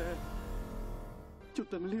ရဲ့就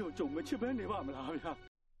等六种没吃饭你话么啦呀？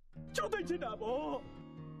就对吃大不？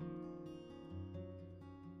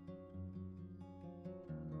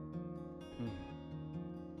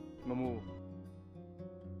မမို့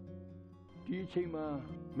ဒီအချိန်မှာ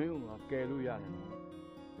မင်းကကယ်လို့ရတယ်နော်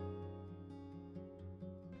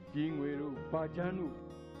ဒီငွေတို့ဘာချမ်းတို့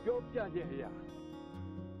ပြောပြချက်အရာ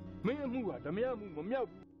မင်းအမှုကဓမရမှုမမြောက်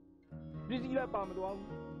ဘူးပစ္စည်းလည်းပါမသွားဘူး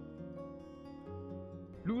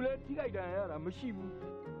လူလည်းထိခိုက်တယ်ရတာမရှိဘူး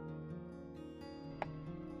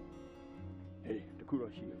ဟေးတခု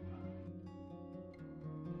တော့ရှိရပါ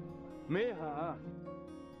မင်းဟာ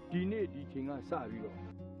ဒီနေ့ဒီချိန်ကစပြီးတော့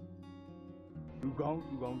လူကောင်း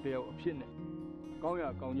တယောက်အဖြစ်နဲ့ကောင်းရ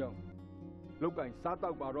ကောင်းကြောင်းလောက်ကင်စား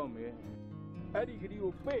တော့ပါတော့မယ်အဲ့ဒီခရီး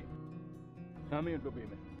ကိုပေးနာမည်လွတ်ပေး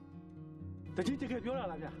မယ်တကြီးတကယ်ပြောတာ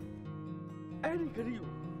လားဗျအဲ့ဒီခရီးကို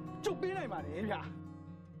ကျုပ်ပေးနိုင်ပါတယ်ဗျ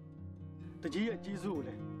တကြီးရဲ့ကြီးစုကိုလ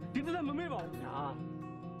ည်းဒီတက်မမေ့ပါဘူးညာ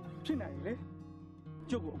ဖြစ်နိုင်လေ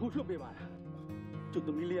ကျုပ်ကိုအခုလွတ်ပေးပါလားကျုပ်သ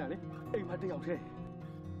မီးလေးကလေအိမ်မှာတယောက်တည်း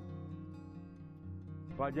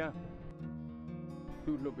ဘာကြမ်း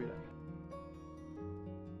သူ့လွတ်ပေးလိုက်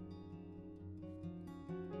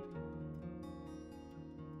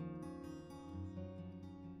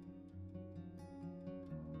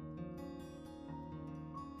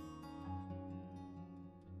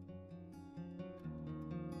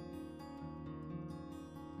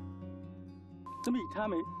သမီးထား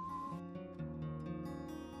မယ်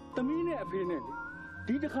သမီးနဲ့အဖေနဲ့လေ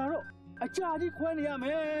ဒီတခါတော့အကြာကြီးခွဲနေရမ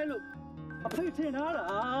ယ်လို့အဖေထင်ထားတာ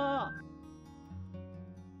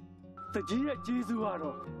တကြီးရဲ့ကျေးဇူးက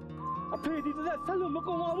တော့အဖေဒီတက်ဆက်လို့မ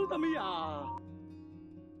ကုန်ပါဘူးသမီးဟာ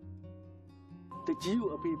တကြီးကို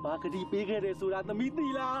အဖေဘာကတိပေးခဲ့တယ်ဆိုတာသမီးသိ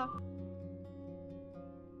လား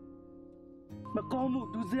မကောင်းမှု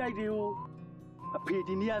ဒုစရိုက်တွေကိုအဖေ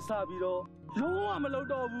ဒီနေ့ကစပြီးတော့လုံးဝမလုပ်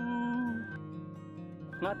တော့ဘူး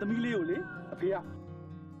ငါသမီးလေးကိုလေအဖေက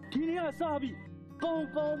ဒီနေ့ကစပြီးကော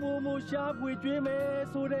င်းမို့ရှားပွေကျွေးမယ်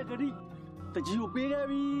ဆိုတဲ့ကတိတကြီးကိုပေးခဲ့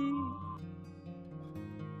ပြီ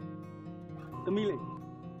သမီးလေး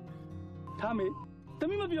ထားမေသ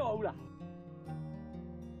မီးမပြောဘူးလား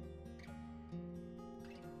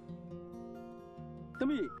သ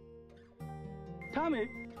မီးထားမေ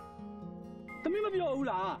သမီးမပြောဘူး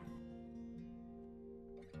လား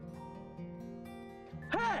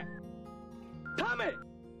ဟဲ့ထားမေ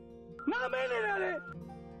ငါမင်းနေတယ်လေ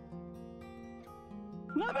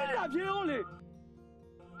ငါမင်းနေတာပြေအောင်လေ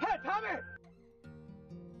ဟဲ့ထားမေ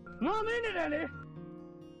ငါမင်းနေတယ်လေ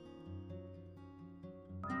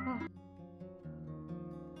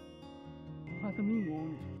ဟာသမီးငုံ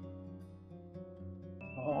နေ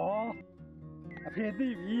အဖေသိ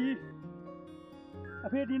ပြီအ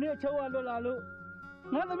ဖေဒီနေ့ချုပ်ရလွတ်လာလို့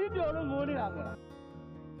ငါသမီးပြောလို့ငိုနေတာမလား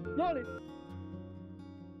ပြောလေ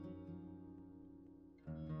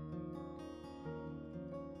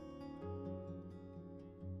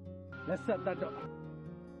လက်ဆက်တတ်တော့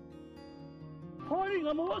ဟောဒီင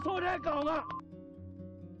မိုးဆိုတဲ့ကောင်က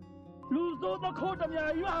လူစိုးတခိုးတမြာ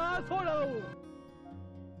ကြီးပါဆိုတော့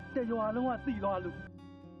တရွာလုံးကသိသွားလို့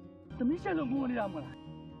သမီးရှက်လို့ငိုနေတာမလား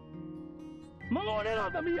မငိုနဲ့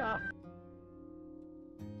တော့သမီးဟာ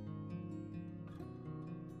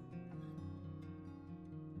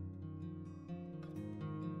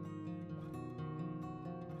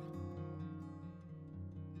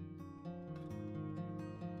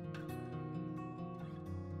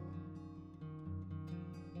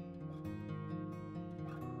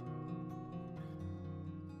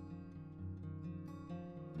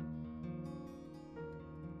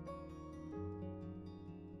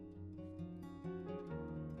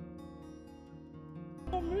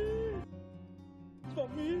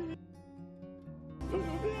သမီးသူ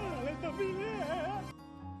တို့ပြရလေသမီးလေ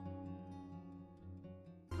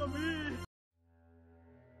သမီး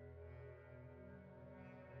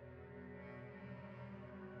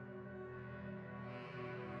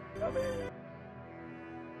သမီး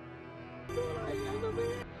တို့လိုက်ရသ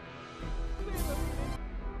မီး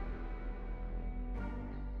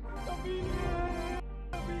သမီး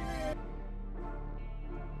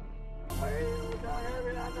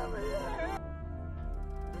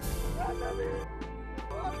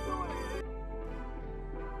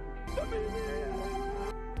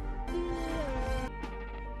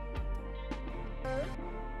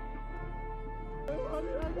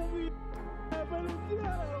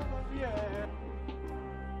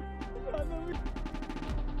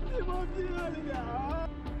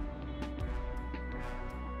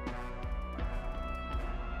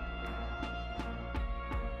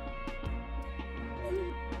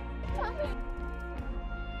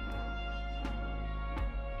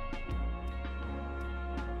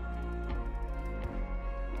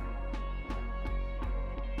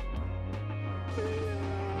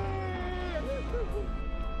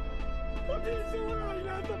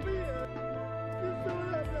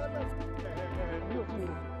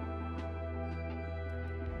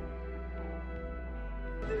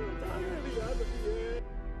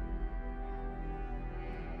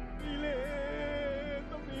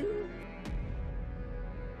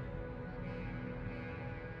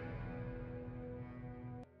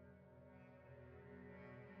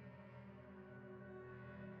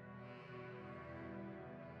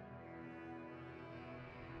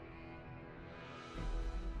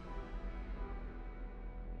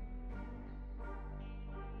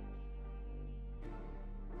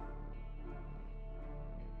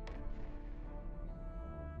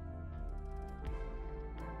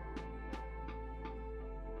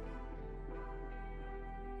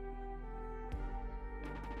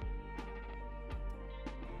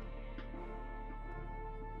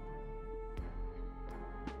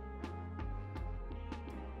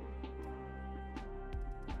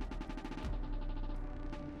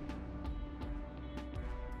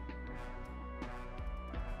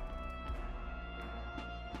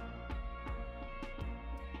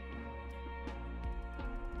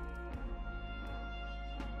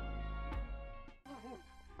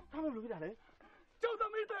他们录下来，就这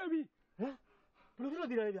么一对比，录这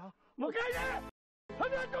地来的，没看见，他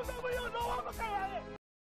们就这么有老王没看见。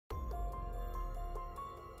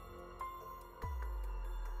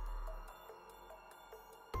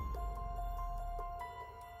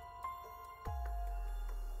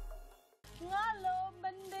我老门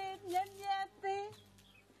的年年的，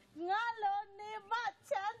我老你把钱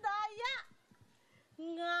大呀，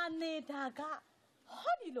我你大个好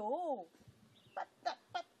的喽。bắt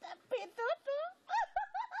bị tốt đó,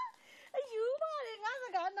 chú ba thì ngã ra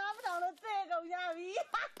cả nam đầu nó tê cầu nhà bí,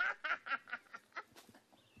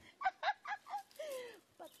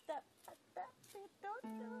 bắt bị tốt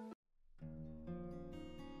đó.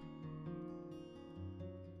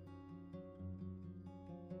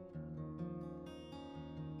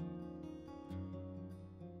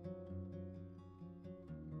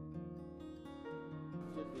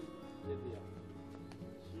 chết đi,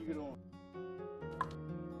 xí cái đó.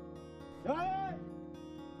 Ê,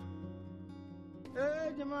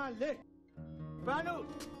 ê, nhưng mà lên, Banu,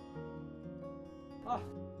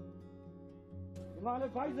 nhưng mà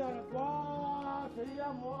lên bây giờ quá, thấy ra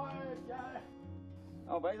mọi trái,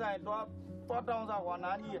 bây giờ toa trong ra hoàn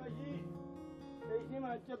án gì? Đây nhưng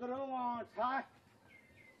mà chưa có ngon trái,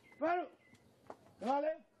 Banu, nhưng mà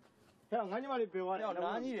lên. Theo ngắn mà đi về qua đấy.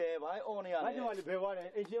 Nán gì đấy, phải ôn này à? Ngắn mà đi về qua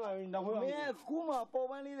đấy, anh chị mà mình đồng hương. Mẹ, cú mà bao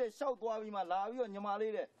bán đi đấy, sau toa vì mà lá vì nhưng mà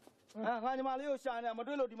đi đấy. Ngắn mà lấy sang này mà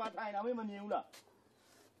đôi lúc đi mà thay nào mới mà nhiều là.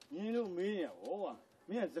 Nhiều mấy à, ô,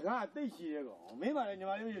 mấy giờ cả tây xí đấy có, mấy mà nhưng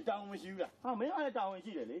mà lấy trâu mới xíu là. Mấy mà lấy trâu mới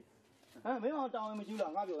xíu đấy đi. Mấy mà trâu mới xíu là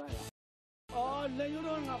ngã biểu này. Lấy vô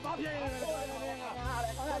đó ngã bắp vậy.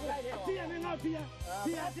 Phi à, mấy ngã phi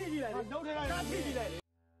à, phi gì này, đâu thế này, phi gì này.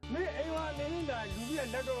 Mấy anh mà nên làလူကြီး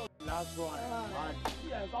လက်တော့လာသွားတယ်။ကြ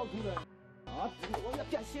ည့်ရကောက်ထူးတယ်။ 我要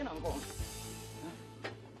变心了，我。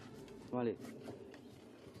妈嘞！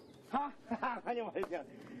哈，俺家妈的天，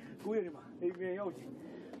姑爷的嘛，那边要紧。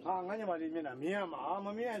俺家妈的面那面嘛，没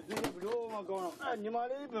面谁不着嘛搞了。你妈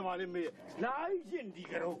的别妈的没，哪有人地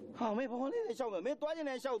个喽？没帮你来小个，没多少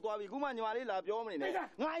年小多比，姑妈你妈的拉表么的呢？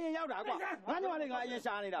俺人要啥个？俺家妈的俺人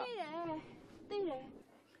啥的啦？对嘞，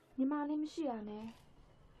你妈的没事啊呢？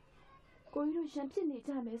ကိုကြီးတို့ရှမ်းဖြစ်နေ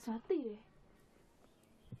ကြမယ်ဆိုတာသိတယ်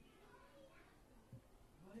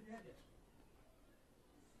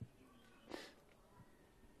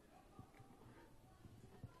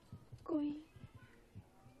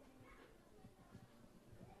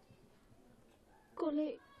ကို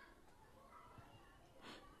လေး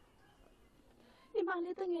ဒီမ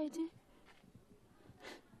လေးတငယ်ချင်း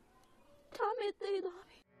ထားမေးသေးသွား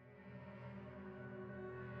ပြီ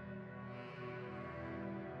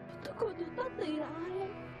တကူတူတတ်သေးတာလေ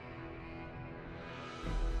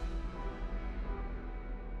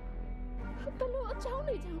ဘလို့အချောင်း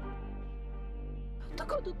နေကြတ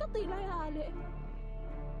ကူတူတတ်သေးလိုက်ရလေ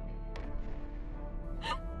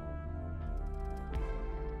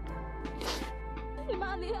ဒီမ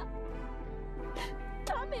လေးက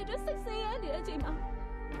ထားမေးတော့စိတ်ဆင်းရဲနေတဲ့အချိန်မှာ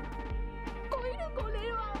ကိုကြီးတို့ကိုလေး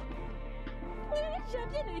တော့ငါရှက်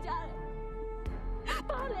ပြစ်နေကြတယ်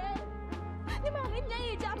ပါလေဒီမလေးမျက်ရ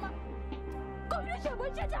ည်ကြမှာကိုကြီးတို့ရှက်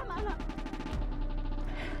ဖို့ချက်ကြမှာလား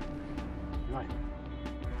နိုင်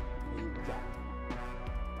ဒီကြ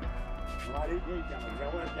မာလေးကြီးကြမှာရော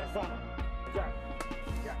င်းရပြန်စားကြ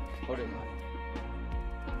ဟုတ်တယ်မာ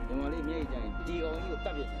ဒီမလေးမျက်ရည်ကြရင်ဒီကောင်ကြီးကိုတ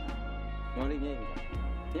တ်ပြစ်တယ်ညီမလေးမျက်ရည်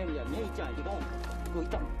ကြမျက်ရည်ကြဒီကောင်ကို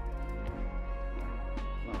တောက်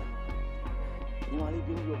ညီမလေး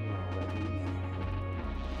ပြင်းပြနေတာပဲညီ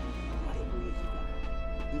မလေးကို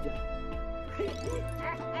ကြီးဒီကြဟေး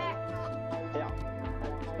ဟဲ့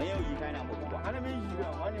မင်းရောကြီးခိုင်းတာမဟုတ်ဘူးကွာအဲ့ဒါမင်းကြီး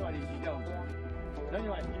ပြောငါညီမလေးကြီးတောက်နော်ညီ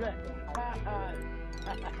မကြီးပဲ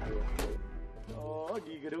အော်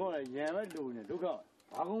ဒီကတော့ရံမဲ့လူနေဒုက္ခ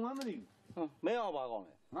ဘာကောင်မှမသိဘူးမင်းရောဘာကောင်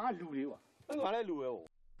လဲငါလူလေးကွာငါလည်းလူပဲဟု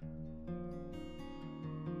တ်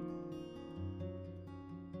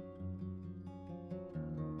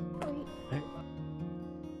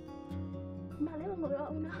မလေးမရော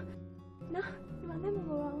အောင်နော်မလေးမ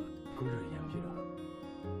ရောအောင်ကိုရရံဖြစ်တော့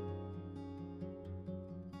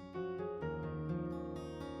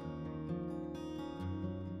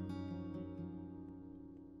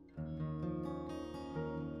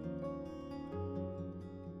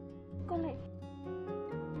ကိုလေး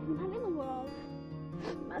မလေးမရောအောင်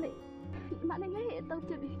မလေးငါ့ရဲ့တော့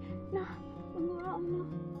ပြပြီနော်မရောအောင်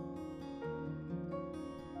နော်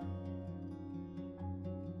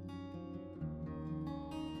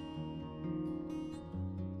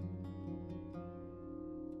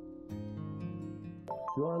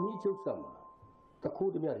ရွာလေးချုပ်ဆက်မှာတ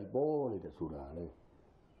ခိုးတမြတွေပေါ်နေတယ်ဆိုတာလေ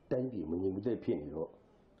တိုင်းပြည်မငြိမ်မသက်ဖြစ်နေတော့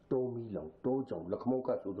တုံးမီလောင်တောကြောင်လက်ခမောက်က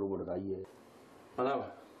ဆိုတို့ဘတကကြီးရဲ့မှန်လားပါ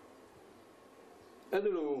အဲ့ဒါ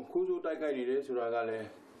လိုခိုးစိုးတိုက်ခိုက်နေတယ်ဆိုတာကလည်း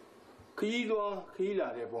ခီးလာ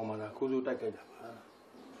တဲ့ပုံမှာလားခိုးစိုးတိုက်ခိုက်တာပါ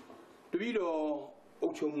တပည့်တော်အု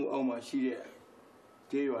ပ်ချုပ်မှုအောက်မှာရှိတဲ့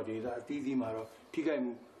ကျေးရွာဒေသအသီးသီးမှာတော့ထိခိုက်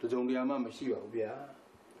မှုတစုံတရာမှမရှိပါဘူးဗျာ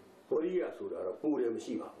ဟောရီယာဆိုတာတော့ကိုယ်တည်းမ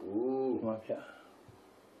ရှိပါဘူးမှန်ပါဗျာ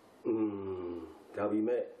ဒါပေ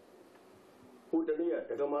မဲ့ဟိုတနေ့က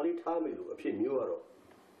ဒကမာလေးထားမယ်လို့အဖြစ်မျိုးကတော့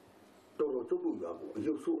တော်တော်ကျုပ်တို့ရွာကိုအ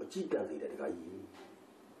ယုတ်ဆိုးအကြည့်တန်စေတယ်တခါကြီး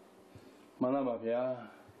မှန်ပါဗျာ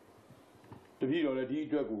တပည့်တော်လည်းဒီအ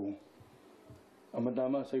တွက်ကိုအမတန်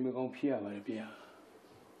မှစိတ်မကောင်းဖြစ်ရပါတယ်ဗျာ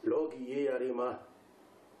လောကီရေးရာတွေမှာ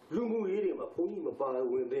လူမှုရေးတွေမှာဘုန်းကြီးမပါ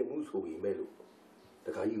ဝင်တဲ့မှုဆိုပေမဲ့လို့တ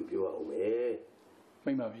ခါကြီးကိုပြောရအောင်မယ်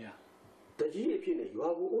မိမ့်ပါဗျာတကြီးအဖြစ်နဲ့ရွာ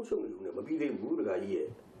ကိုအုပ်ချုပ်နေလို့လည်းမပြီးသေးဘူးတခါကြီးရဲ့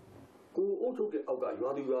ကိုအုပ်ချုပ်တဲ့အောက်ကရွာ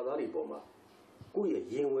သူရွာသားတွေပေါ်မှာကိုယ့်ရဲ့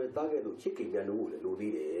ရင်ဝယ်သားခဲ့လို့ချစ်ခင်ပြန်လို့လည်းလို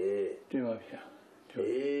သေးတယ်တင်ပါဗျာ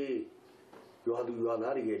ဟေးရွာသူရွာ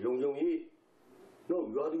သားတွေရဲ့လုံခြုံရေးတော့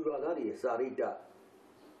ရွာသူရွာသားတွေရဲ့စာရိတ္တ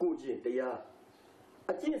ကိုကျင့်တရား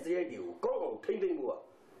အကျင့်စရိုက်တွေကိုကောင်းအောင်ထိမ့်သိမ့်ဖို့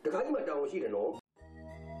ကတခါကြီးမှတောင်းရှိတယ်နော်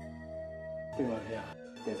တင်ပါဗျာ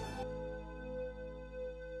တင်ပါ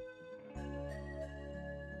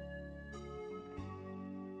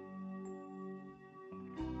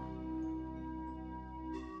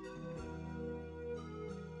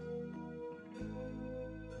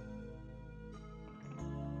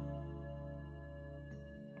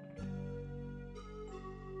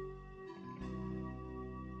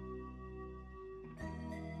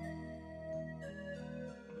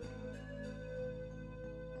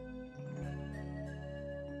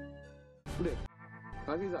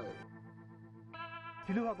ဘာကိစ္စလဲ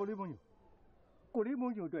ဒီလိုကကိုလေးမုံ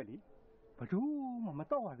ညိုအတွက်လေဘယ်သူမှမ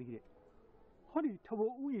တော့ပါသေးတဲ့ဟောဒီထ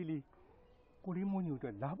ဘိုးဥယျာဉ်လေးကိုလေးမုံညိုအတွ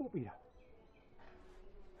က်လာဖို့ပေးတာ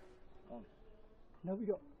ဟုတ်နောက်ပြီး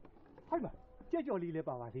တော့ဟိုက်ပါကြက်ကြော်လေးလည်း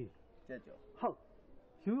ပါပါသေးကြက်ကြော်ဟုတ်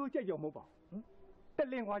ရိုးရိုးကြက်ကြော်မဟုတ်ပါဘူးတက်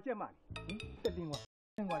လင်ခွာကြက်မလေးတက်လင်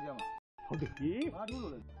ခွာကြက်မဟုတ်တယ်ဟေးဘာလို့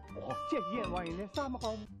လဲကြက်ရင်သွားရင်လည်းစားမ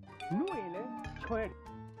ကောင်းဘူးနှုတ်ရင်လည်းချွဲ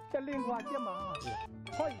တက်လင်ခွာကြက်မှာ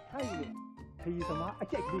ဟိုက်ထိုင်လေခရီးသမားအ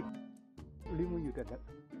ကြိုက်လေးကိုလေးမုံညိုအတွက်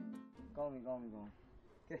ကောင်းပြီ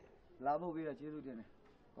ကဲလာဖို့ပြီးတော့ကျေးဇူးတင်တယ်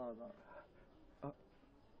ဟုတ်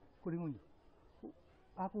ကိုလေးမုံညို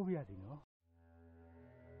အားကိုးပြရစီနော်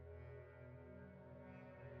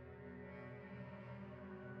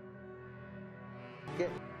ကဲ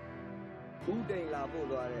ဦးတိန်လာပို့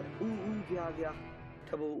သွားတဲ့ဦးဖျားထ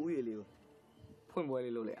ဘိုးဦးရည်လေးကိုဖွင့်ပွဲ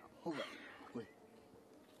လေးလုပ်လိုက်အောင်ဟုတ်ကဲ့ကို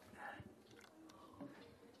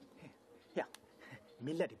ရမ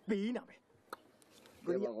င်းလက်တွေပေးနာပဲ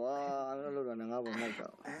ကိုရကွာအဲ့လိုလုပ်တော့ငါ့ဘောမိုက်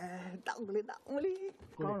တော့တောက်ကလေးတောက်မလေး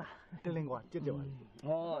ကောင်းလားတလင်ကွာကြက်ကြော်လေး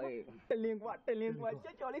ဟောအေးတလင်ကွာကြ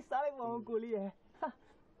က်ကြော်လေးစားလိုက်ပါဦးကိုလေးရဟာ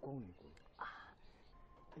ကောင်းနေကို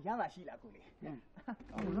ရမ်းလာရှိလားကိုလေးဟုတ်လား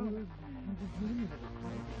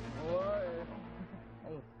โอ้ย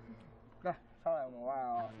ကဲဆောက်ရအောင်ကွာ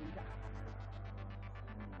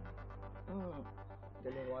တ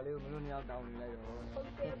လင်ကွာလေးကိုမင်းတို့နှစ်ယောက်တောင်းနေလိုက်တော့ဟုတ်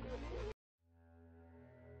ကဲ့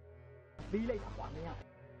ပြီးလိုက်ပါကွာမင်းက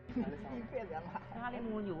ပြီးပြက်ရမှာဒါလည်း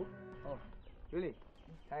ငုံညို့ဟုတ်ရွေးလေ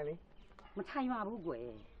ထိုင်လေမထိုင်ပါဘူးကွယ်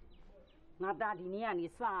ငါသားဒီနေ့ကနေ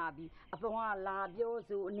စပြီးအပေါ်ကလာပြော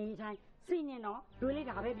ဆိုအနေထိုင်စိတ်ညင်တော့ရွေးလေး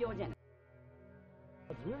ဒါပဲပြောချင်တယ်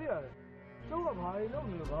ရွေးလေးရတယ်ကျုပ်ကဘာတွေလုပ်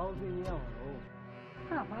နေလို့ဘာလို့သိနေရမှာလို့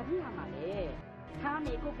ဟာဘာကြည့်ရမှာလဲသား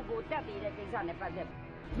နေကိုတက်နေတဲ့ကိစ္စနဲ့ပတ်သက်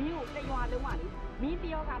မင်းကိုတရွာလုံးကလေမင်းတ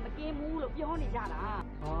ယောက်ကမကင်းဘူးလို့ပြောနေကြတာ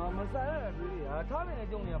ဟာမဆိုင်ရရွေးလေးဟာထားနေတဲ့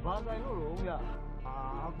ကျုံတွေကဘာဆိုင်လို့တော့ဗျ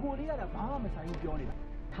ကိုလေးကတော့ဘာမှမဆိုင်ဘူးပြောနေတာ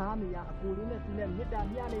သားမေကအကိုလေးနဲ့သူနဲ့မေတ္တာ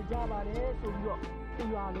မျှနေကြပါတယ်ဆိုပြီးတော့တ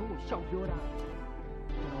ရွာလုံးကိုရှောက်ပြောတာ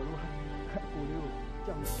ကျွန်တော်တို့အကိုလေးကို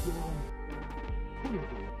ကြောက်ကြည့်နေတယ်ဟုတ်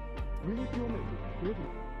တယ်မင်းပြောမယ်ပြောတ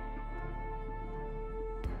ယ်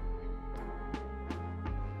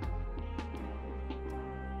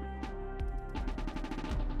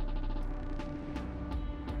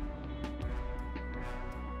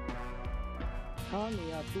သားနေ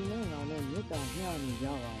ကသူနဲ့ငါနဲ့မေတ္တာမျှနေကြ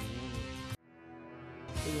ပါဘူး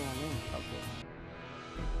တရားလုံးဟုတ်ကဲ့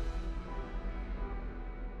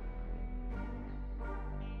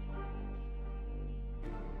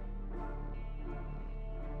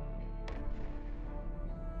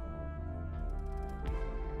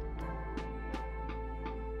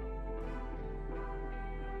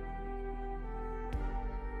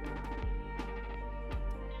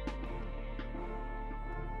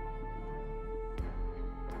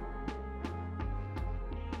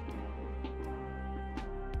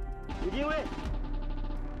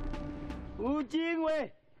ဦးကြီးငွေ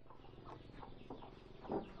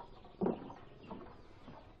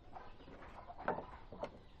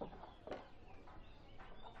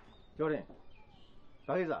ကျော်တယ်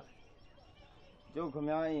ဘာကိစ္စလဲကျုပ်ခ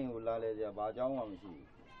မားရင်ကိုလာလဲကြဘာအကြောင်းမှမရှိဘူး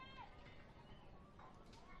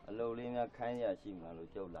အလုပ်လေးများခိုင်းရရှိမလားလို့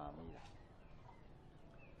ကျုပ်လာမိတာ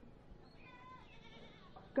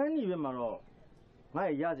ကန်းကြီးဘက်မှာတော့ငါ့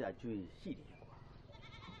ရစရာကြွေရှိတယ်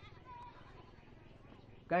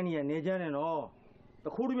ကန်းကြီးကနေချမ်းနေတော့တ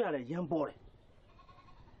ခိုးတို့မြလည်းရမ်းပေါ်တယ်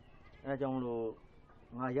အဲဒါကြောင့်လို့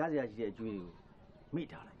ငါရစရာရှိတဲ့အကျွေးကိုမိ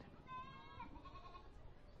ထားလိုက်တယ်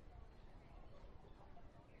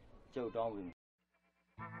ကျုပ်တောင်းပြီ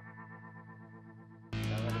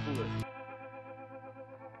ဒါကတခုလို့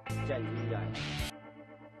ကြိုက်ပြီးရတယ်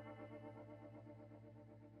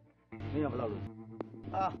မင်းကဘယ်လောက်လို့ခ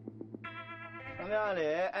င်ဗျားလေ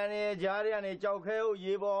အန်ရကြားရကနေကြောက်ခဲကို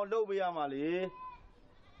ရေပေါ်လှုပ်ပေးရမှာလေ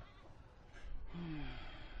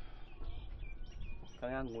ခ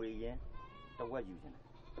င်ဗျားငွေရင်တဝက်ယူနေတယ်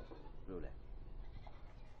လို့လဲ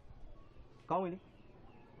ကောင်းပြီလေ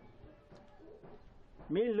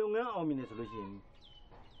မင်းလုပ်ငန်းအောင်မြင်နေဆိုလို့ရှိရင်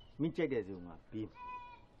မင်းကြိုက်တဲ့စီကပြီး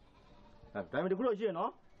ဒါပေမဲ့တခုတော့ရှိရ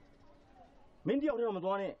နော်မင်းတယောက်တည်းတော့မ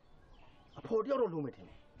သွားနဲ့အဖော်တယောက်တော့လိုမယ်ထင်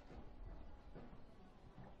တယ်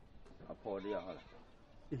အဖော်တယောက်ဟုတ်လား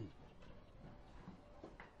အေး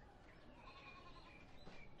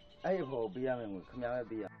အဲ့ဖော်ပေးရမယ်ငွေခင်ဗျားပဲ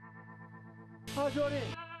ပေးရဟာကျော်နေ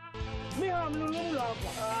မင်းဟာမလုံလုံးလား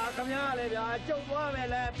ကွာခင်ဗျားလည်းဗျာကြုတ်သွားမယ်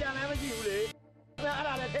လဲပြန်လည်းမရှိဘူးလေခင်ဗျားအဲ့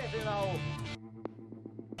ဒါလည်းထည့်စင်တာဟုတ်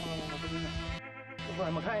ဘာ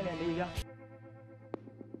မခိုင်းနဲ့နေဗျာ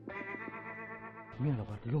မင်းတော့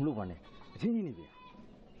ဘာဒီလိုလုပ်ပါနဲ့အချင်းကြီးနေဗျာ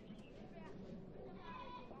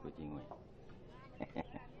ကိုချင်းဝင်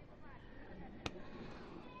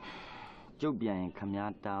ကျုပ်ပြန်ရင်ခ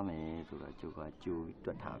မားတားမယ်ဆိုတော့ကျုပ်ကကြိုး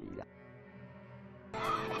တွက်ထားပြီလား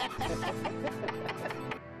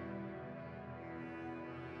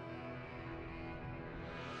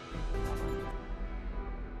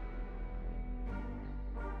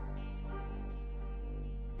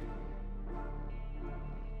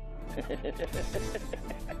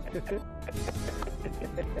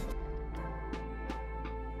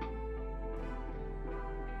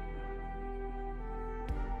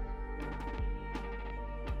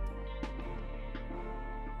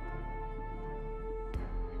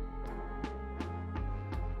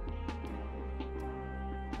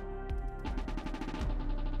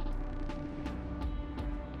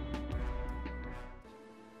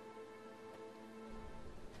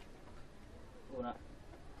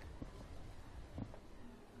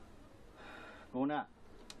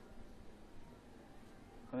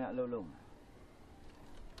ခင်ဗျာအလုပ်လုပ်မှာ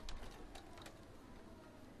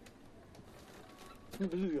ဘယ်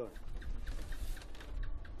လိုရော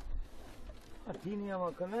ဒီနေရာမှာ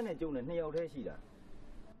ခင်ဗျားနဲ့ကျုံနဲ့2ယောက်တည်းရှိတာ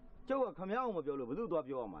ကျုပ်ကခင်ဗျားအောင်မပြောလို့ဘယ်သူသွား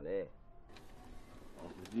ပြောရမှာလဲ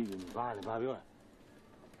ဒီကဘာလဲဘာပြော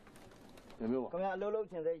လဲမပြောပါခင်ဗျားအလုပ်လုပ်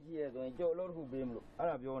ချင်စိတ်ရှိရဲဆိုရင်ကျုပ်အလုပ်တစ်ခုပေးမလို့အဲ့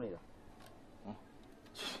ဒါပြောနေတာ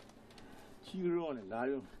ချီရောနဲ့လာ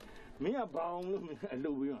ရောမင်းကဘာအောင်လို့အ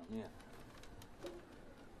လုပ်ပေးမှာမင်း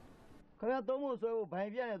ခင်ဗျားသုံးဖို့ဆွဲဖို့ဘိုင်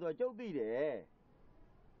ပြက်နေဆိုတော့ကျုပ်သိတယ်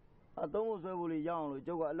သုံးဖို့ဆွဲဖို့လေးရအောင်လို့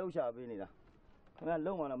ကျုပ်ကအလုပ်ရှာပေးနေတာခင်ဗျား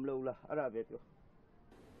လုံမှလားမလုံလားအဲ့ဒါပဲပြော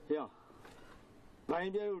ဟေ့ဘိုင်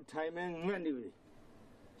ပြက်လို့ထိုင်မဲငှက်နေပြီ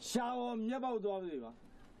ရှားရောမျက်ပေါက်သွားပြီပါ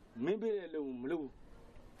မင်းပေးတဲ့လုံမလုပ်ဘူး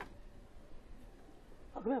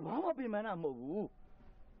ခင်ဗျားဘာမှပြင်မှန်းတာမဟုတ်ဘူး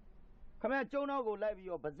ခင်ဗျားကျုံတော့ကိုလိုက်ပြီး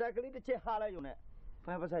တော့ဗဇက်ကလေးတစ်ချက်ဟားလိုက်ရုံနဲ့ခ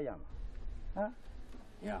င်ဗျားပတ်ဆက်ရမှာဟမ်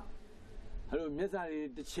ရအဲ့လိုမျက်စာတွေ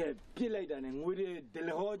တစ်ချက်ပြစ်လိုက်တာနဲ့ငွေတွေဒလ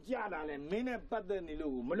ဟောကြတာလဲမင်းနဲ့ပတ်သက်နေ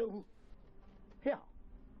လို့မလုပ်ဘူးဟဲ့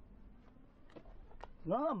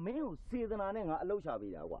ငါမင်းကိုစေတနာနဲ့ငါအလုပ်ရှာ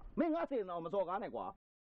ပေးတာကွာမင်းငါစေတနာကိုမစော်ကားနဲ့ကွာ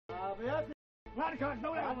ဘယ်ငါတခါနှု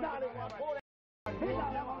တ်လိုက်တာလေကွာထိုးတယ်ဟေးလာ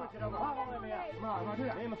လည်းကောင်းလို့ကျွန်တော်ဘာကောင်းလဲမင်းမတွေ့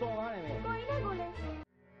ရမင်းမစော်ကားနဲ့မင်းကိုင်းနဲ့ကိုလေ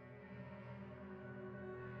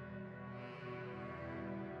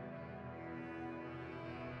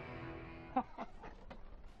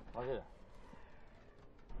ဘာလဲ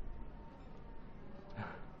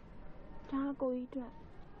ဒါကိုကြီးအတွက်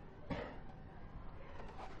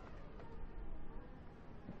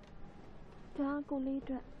ဒါကိုလေးအ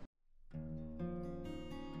တွက်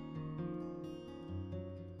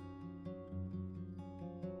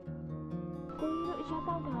ကိုကြီးတို့အရက်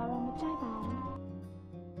တောက်တာတော့မကြိုက်ပါဘူး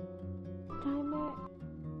ဒါပေမဲ့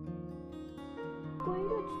ကိုကြီး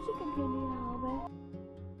တို့ချစ်ခင်ခင်နေတာတော့ပဲ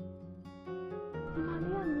ဒီမှာ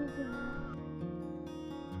လေးကမြင်ချင်တယ်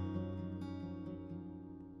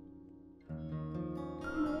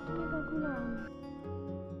ခုလာ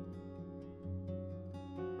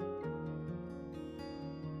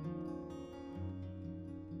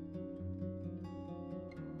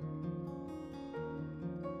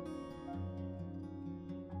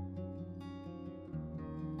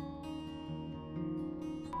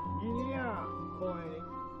ဒီနေရာခေါ်ရင်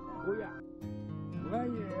ကိုရငါ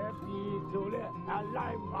ရဲ့ပြည်ဆိုလဲအလို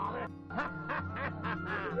က်ပါပဲ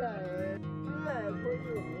ကိုရကို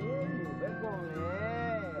ဘယ်ကောင်းလဲ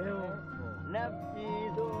နတ်ပြည်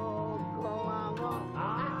သို့ကောင်းလာမော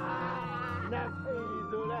နတ်ပြည်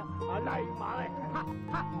သို့လဲအလိုက်ပါလေ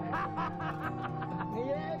င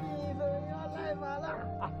ရဲပြည်သို့ရောလိုက်ပါလား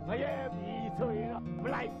ငရဲပြည်ဆိုရင်မ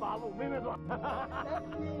လိုက်ပါဘူးမင်းမသွားနတ်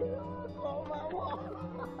ပြည်သို့ကောင်းလာမော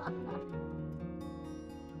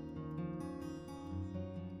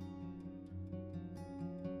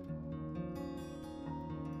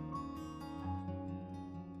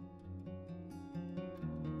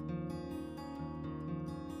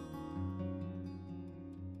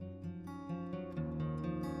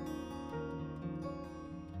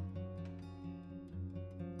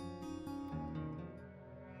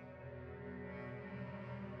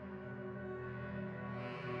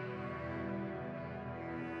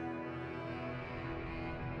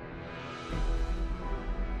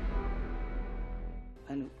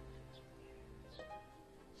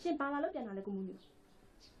ရှင်ဘာလာလို့ပြန်လာလဲကိုမှုမျိုး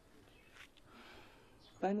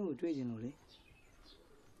ပန်းတို့ကိုတွေ့ကျင်လို့လေ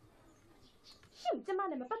ရှင်ကျမ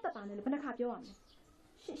နဲ့မပတ်သက်ပါနဲ့လို့ဘယ်နှခါပြောရမလဲ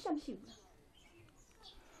ရှင်ရှက်မရှိဘူးလား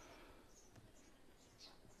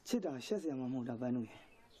ချစ်တာရှက်စရာမှမဟုတ်တာပန်းတို့ရဲ့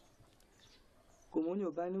ကိုမိုး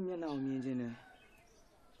ညိုပန်းတို့မျက်နှာကိုမြင်ခြင်းတယ်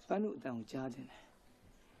ပန်းတို့အတန်ကိုကြားခြင်းတယ်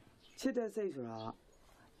ချစ်တဲ့စိတ်ဆိုတာ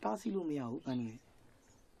တားဆီးလို့မရဘူးပန်းတို့ရဲ့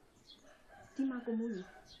ဒီမှာကိုမိုးညို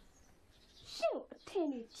ရှင့်ကိုအထင်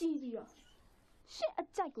ကြီးကြီးပြီးတော့ရှင့်အ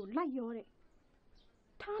ကြိုက်ကိုလိုက်ရောတဲ့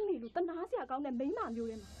ထားမိလို့တနာစရာကောင်းတဲ့မိန်းမမျိုး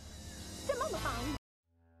တွေမှာကျမမပါဘူး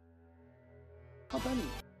ဟာပန်း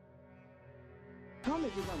တို့ထားမိ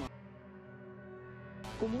ကိစ္စမှာ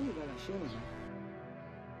ကိုမိုးညိုကလည်းရှင်းနေတ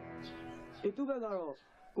ယ်သူ့ဘက်ကတော့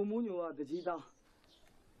ကိုမိုးညိုကတကြီးသား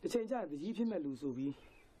တစ်ချိန်ကျရင်တကြီးဖြစ်မဲ့လူဆိုပြီး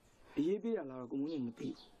အေးပေးရလာတော့ကိုမိုးညိုမသိ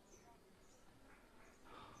ဘူး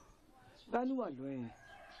ပန်းတို့ကလွယ်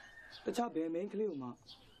တခြားဘယ်မင်းကလေးကိုမှ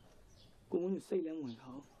ကိုမိုးညိုစိတ်လမ်းဝင်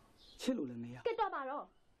တော့ချစ်လို့လည်းမရကဲတော့ပါတော့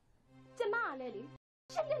ကျမကလည်းလေ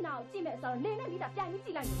ရှစ်မျက်နှာကိုကြည့်မဲ့အစားနေနဲ့မိတာပြိုင်ပြီးကြ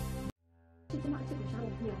ည့်လိုက်မယ်ကျမအချစ်ကိုရှား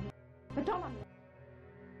လို့ပြရမယ်ဘယ်တော့မှမရ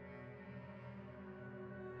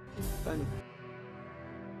ပန်းတို့မ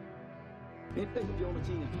င်းတိတ်မပြောမကြ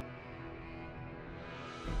ည့်နဲ့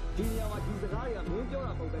ဒီနေရာမှာဒီစကားတွေကမင်းပြော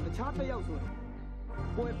တာမဟုတ်ပဲတခြားတစ်ယောက်ဆိုရင်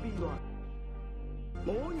ပွဲပြီးသွား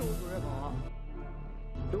မိုးညိုဆိုတဲ့ကောင်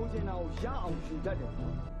က လိုချင်တာကိုရအောင်ယူတတ်တယ်ကျ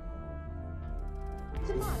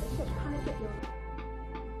မလည်းစိတ်ထားနဲ့ပြော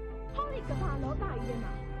ဟောဒီကမ္ဘာလောကကြီးထဲ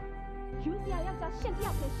မှာယူစရာယောက်ျားရှင်တ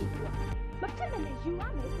ယောက်ပဲရှိဘူးမဖြစ်မနေယူရ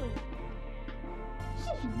မယ်ဆိုရင်ရှ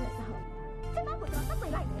စ်ယူမဲ့စားကျမကိုတော့သတ်ပ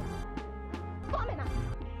င်လိုက်တယ်သွားမယ်နော်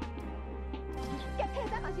ကဲထဲ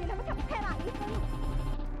သားမရှိလည်းမကဖဲလာဘူးပြော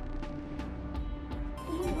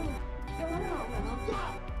ရအောင်နော်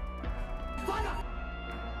သွားလာ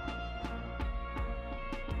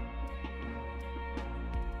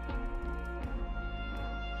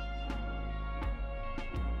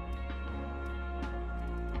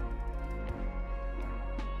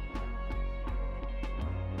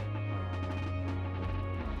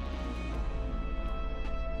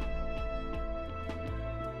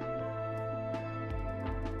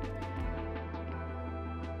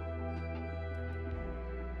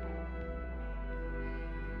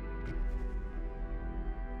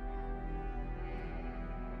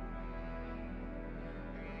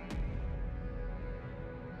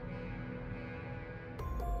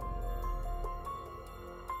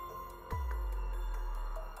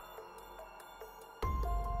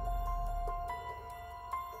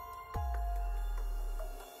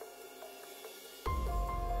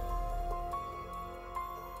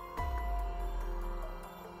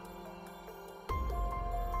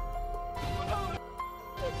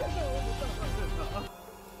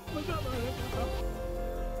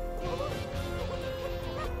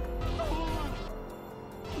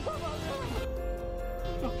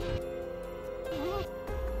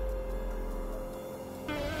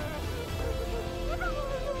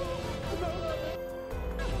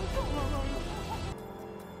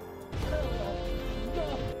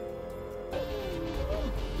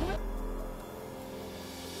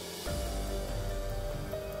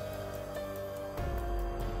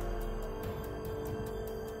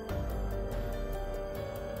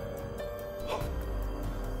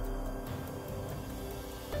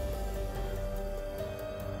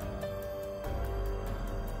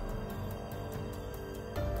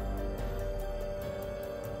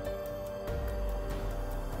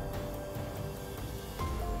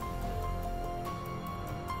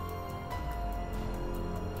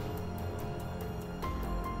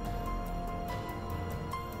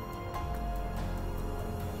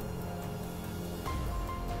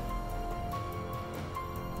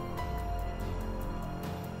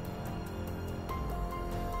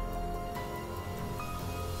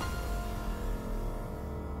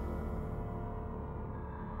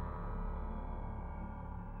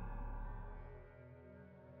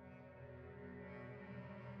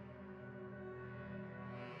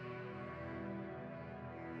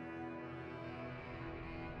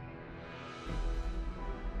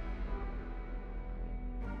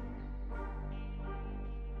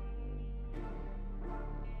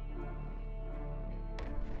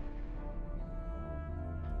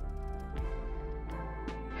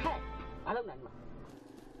ဘာလုပ်နေမှာ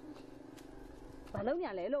ဘာလုပ်နေရ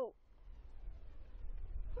လဲလို့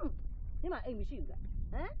ဒီမှာအိမ်မရှိဘူးလားဟ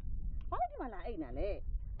မ်ဘာလို့ဒီမှာလာအိမ်နေလဲ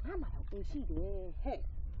ငါမှတော့အိမ်ရှိတယ်ဟဲ့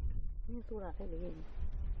နင်ဆိုတာဖဲလေဘယ်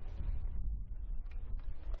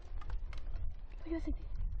ရစီတ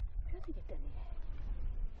က်နေလဲ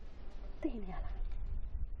တင်းနေရ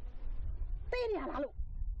လားလို့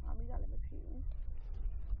အမေကလည်းမဖြစ်ဘူး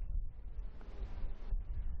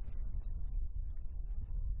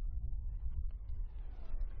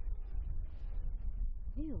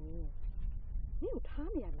你有他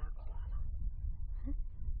们拉垮了，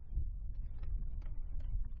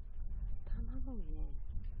他妈梦呢？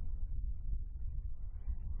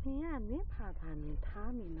你呀，你怕他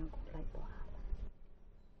们能够来多了。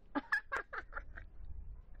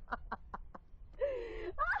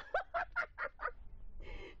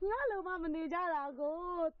我老妈们那家那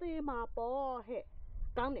个对马包嘿，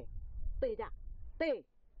讲的对着对。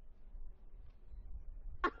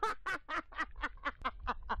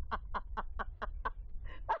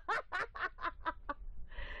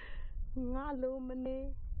ငါလိုမနေ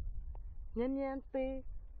ညဉ့်ညဉ့်သေး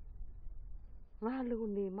ငါလို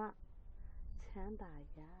နေမှချမ်းသာ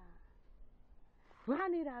ရငါ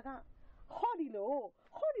နေတာကဟောဒီ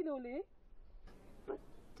လိုလေပ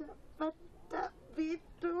တ်တဘီ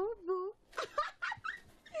တူဘူး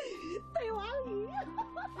တေဝါကြီး ဟ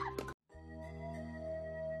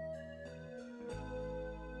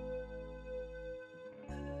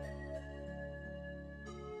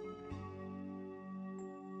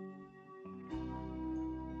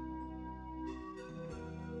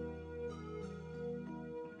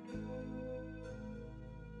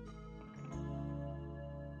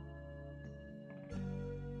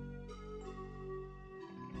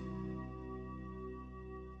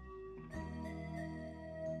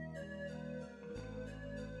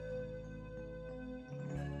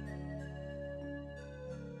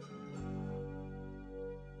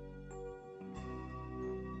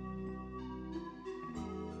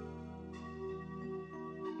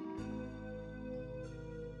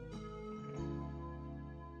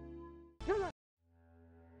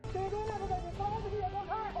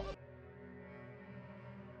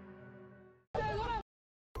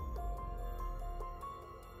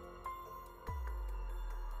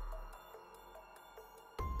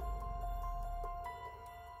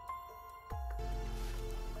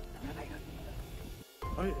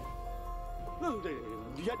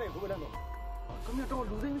ဒီရက်တဲ့ကိုပဲလမ်းတော့ခင်ဗျာတော့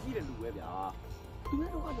လူသိမရှိတဲ့လူပဲဗျာသူနဲ့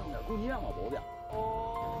တော့ကြောင်တယ်ကိုကြီးရမှာပေါ့ဗျာဩ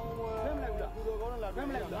မဲမလိုက်ဘူးလားသူတော်ကောင်းလားမဲ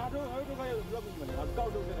မလိုက်ဘူးငါတို့ခါရလို့ပြောပြီးမလဲငါကော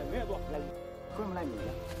က်လို့နေတယ်မဲတော့လိုက်ခွင့်မလိုက်ဘူး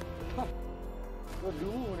ဗျာဟာလူ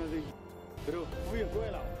ဝင်နေသေးတို့ဝေးကွဲ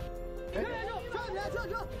လာဟဲ့ချော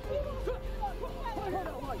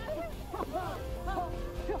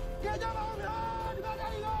ကြကြပါဦးဗျာဒီမှာတို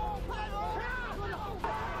င်းရောဖိုင်ရော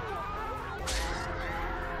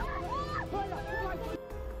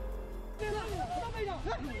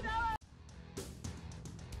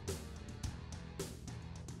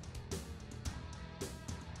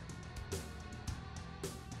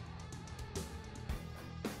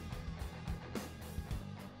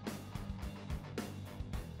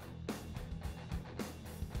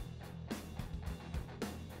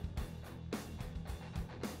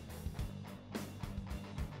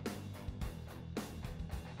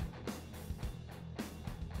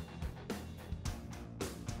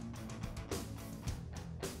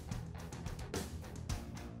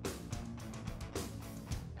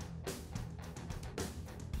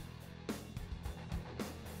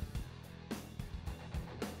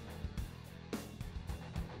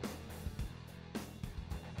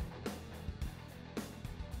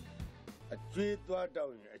အကျွေးသွားတော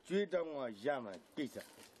င်းရင်အကျွေးတောင်းကရမှကိစ္စ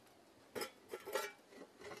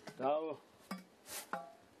ဒါ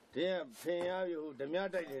တင်းဖင်ရပြီဟိုဓမြ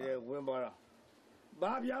တိုက်တယ်ဝင်ပါတော့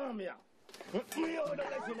ဘာပြားမှမရမင်းတို့လ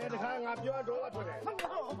ည်းရှင်တဲ့တခါငါပြောတော့ထွက်တယ်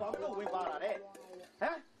ဘာလို့ဝင်ပါလာတဲ့ဟ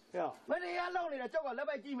မ်မင်းရလောက်နေတာကြောက်ကလက်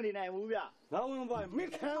ပိုက်ကြည့်မနေနိုင်ဘူးဗျငါဝင်ပါမ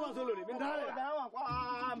င်းခံပါဆိုလို့လေမင်းသားလေသားပါကွာ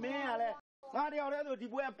မင်းကလည်းငါတယောက်တည်းဆိုဒီ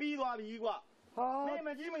ပွဲပြီးသွားပြီကွာမင်းမ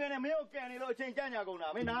ကြီးမငယ်နဲ့မင်းကိုကန်နေလို့အချိန်ကြညာကုန်တာ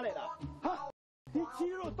မင်းနားလေလားဟာဒီချီ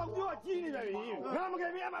ရိုတောက်ပြောကြီးနေတယ်ငါမင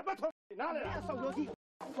ယ်မရမှာပတ်ထွက်နားလေလားဆောက်လို့ကြည့်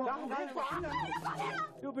ဒါငါကွာ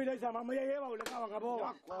တို့ပြလိုက်စားမမရရဲပါဘူးလက်ကားငါဘော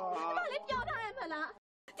ကွာဘာလဲပြောထားရမလား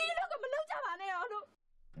ဒီလိုကမလုပ်ကြပါနဲ့ရောတို့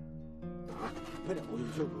ဘယ်တော့ဘယ်လို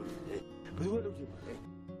လုပ်လို့လဲဘယ်လိုလုပ်ချင်ပါလဲ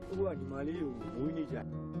အခုကညီမလေးကိုမွေးနေကြ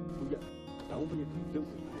ဘူးကြတောင်းပြည့်လုပ်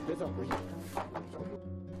လက်ဆောင်ပေး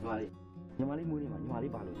ညီမလေးမွေးနေမှာညီမ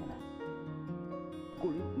လေးပါလို့ချင်တယ်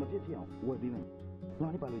ကိုလေးမဖြစ်ဖြစ်အောင်ဝယ်ပေးမယ်ညီမ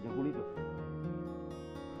လေးပါလို့ချင်ကိုလေးတို့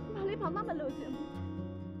ညီမလေးဘာမှမလုပ်ချင်ဘူး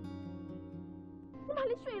ညီမ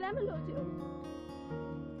လေးရွှေလည်းမလုပ်ချင်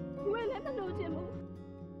ဘူးဝယ်လည်းမလုပ်ချင်ဘူး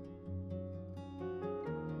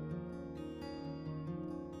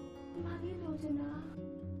ညီမလေးလုပ်ချင်တာ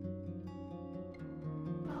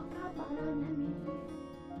ဘာသာဘာသာနဲ့မင်း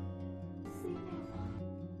စီးနေပါ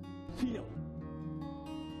စီးနေ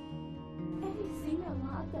အဲ့ဒီစီးနေ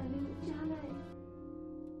မှာအတန်လေးကြားလိုက်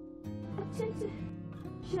အချင်းချင်း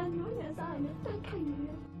ရန်ရိုးရစားနဲ့တိုက်ခိုက်နေတ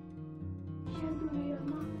ယ်ရန်သူတွေ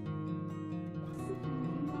မှာစစ်တူ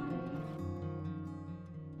နေပါလေ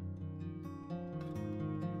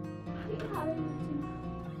ဒီဟာလေးကိုကြည့်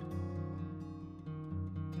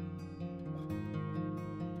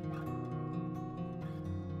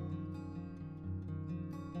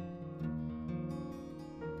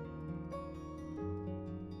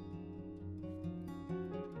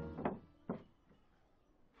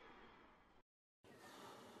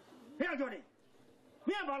ကြော်နေမ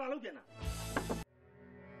င်းဘာလာလုပ်ပြန်တာ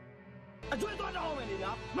အကျွေးသွားတော့မယ်လေ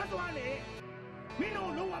ဗျာမသွားနဲ့မင်း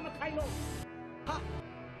တို့လုံးဝမခိုင်းတော့ဟာ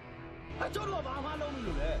အကျွေးတော့ဘာမှလုပ်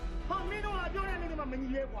လို့လဲဟာမင်းတို့ကပြောတဲ့နေမှာမညီ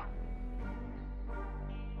ရဲကွာ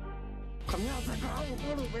ခမရစကားကို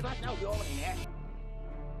ပြောလို့ဘယ်သားကြောက်ပြောနေလဲ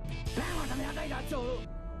ဒါမှခမရတိုက်တာကြုံလို့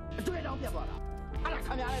အကျွေးတော့ပြတ်သွားတာအဲ့ဒါခ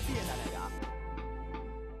မရလည်းသိရတယ်ဗျာ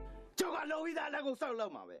ကျောက်ကလုံးပြီးသားလက်ကိုစောက်လော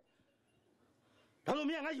က်မှာပဲဒါလို့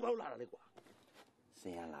မင်းငါ့ကြီးဘာလို့လာတာလဲကွာစ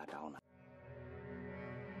င်ရလာတောင်းတာ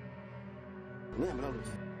မင်းမလုပ်လို့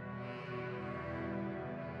ချင်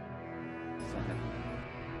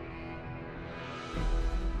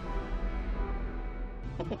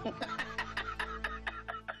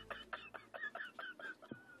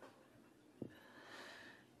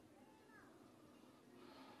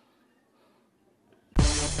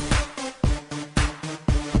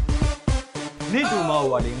နေ့တူမဟုတ်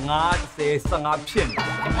ပါလေ90 15ဖြစ်နေ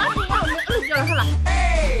ငါဒီကောင်လည်းအဲ့လိုပြောတာဟုတ်လား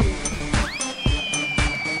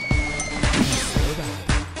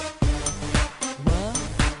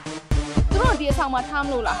သူတို့ဒီအဆောင်မှာထားမ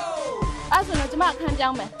လို့လားအဲ့ဆိုတော့ကျမအခန်းပြော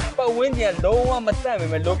င်းမယ်ပတ်ဝန်းကျင်လုံးဝမတန့်ပေ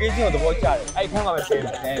မဲ့ location ကိုသဘောကျတယ်အဲ့ခန်းမှာပဲထည့်တ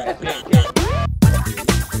ယ်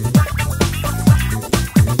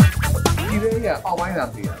ဒီလေးကအောက်ပိုင်းသာ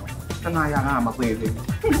ပြေးတာတနာရကမပြေးသေး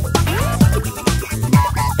ဘူး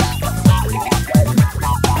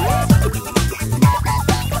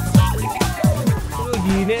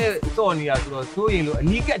နဲ့စော့နေတာဆိုတော့စိုးရင်လို့အ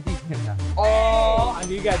နီးကပ်ကြည့်နေတာအော်အ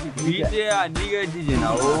နီးကပ်ကြည့်ဒီကျကအနီးကပ်ကြည့်နေတာ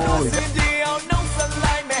哦ဒီအောင်နှုတ်ဆက်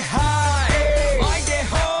လိုက်မယ် hi my day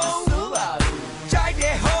home ဆိုပါကြိုက်တ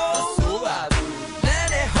ယ် home ဆိုပါ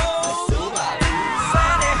let it home ဆိုပါ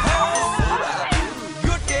send it home ဆိုပါ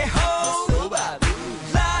good day home ဆိုပါ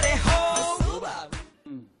let it home ဆိုပါ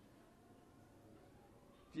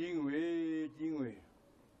ကြီးငွေ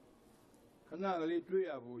ခဏကလေးတွေ့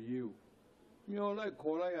ရဖို့ရေးဦးမျောလိုက်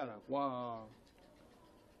ခေါ်လိုက်ရတာကွာ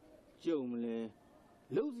ကျုံမလဲ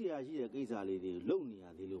လှုပ်เสียရှိတဲ့ကိစ္စလေးတွေလုံနေရ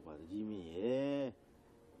သေးလို့ပါတကြီးမင်းရဲ့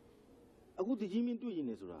အခုတကြီးမင်းတွေ့ရင်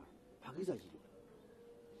လည်းဆိုတာဘာကိစ္စရှိလို့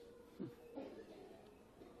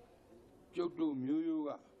ကျုပ်တို့မျိုးရိုးက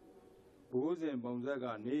ဘိုးစဉ်ပုံဆက်က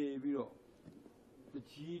နေပြီးတော့တ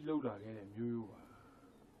ကြီးလှုပ်လာခဲ့တဲ့မျိုးရိုးပါ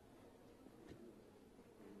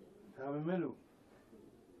ဒါပေမဲ့လို့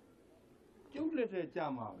ကျုပ်လက်ထက်ကြ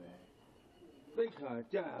မှာပဲသိခါ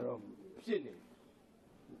ကြရတော့ဖြစ်နေ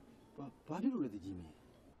ဘာဖြစ်လို့လဲတကြီးမင်း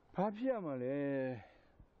ဘာဖြစ်ရမှာလဲ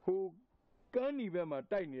ဟိုကန်းဒီဘက်မှာ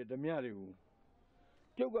တိုက်နေတဲ့ဓမြတွေကို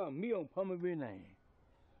ကျုပ်ကမိအောင်ဖမ်းမပေးနိုင်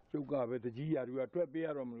ကျုပ်ကပဲတကြီးရာတွေကထွက်ပေးရ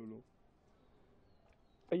တော့မလို့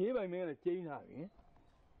အရေးပိုင်မင်းကလည်းကျင်းလာပြီ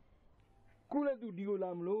ခုလည်းသူဒီကို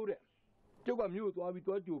လာမလို့တဲ့ကျုပ်ကမြို့သွားပြီး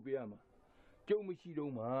သွားကြိုပေးရမှာကျုပ်မရှိ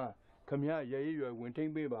တော့မှခမရရဲရဲရွယ်ဝင်ထိ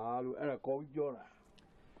န်ပေးပါလို့အဲ့ဒါခေါ်ပြီးပြောတာ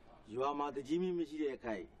ရွာမှာတကြီးမင်းမရှိတဲ့အ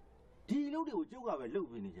ခိုက်ဒီအလုပ်တွေကိုကျုပ်ကပဲလုပ်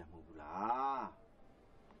ပေးနေကြမဟုတ်ဘူးလား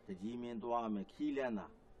တကြီးမင်းသွားမယ်ခီးလန်းတာ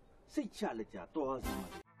စိတ်ချလက်ချသွားစမ်း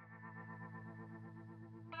ပါ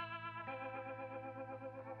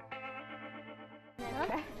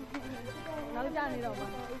နောက်ကြနေတော့မှာ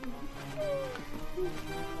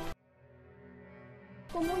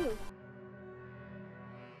ကိုမိုးယူ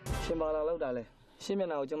ရှင်ပါလာလောက်တာလဲရှင်းမျက်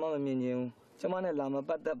နှာကိုကျွန်မမမြင်ချင်ဘူးကျွန်မနဲ့လာမပ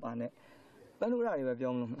တ်သက်ပါနဲ့ဘယ်လိုရတွေပဲ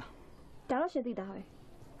ပြောမလို့မလားဒါတော့ရှင်သိတာပဲ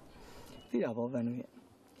သိတာပေါ့ဘန်နူ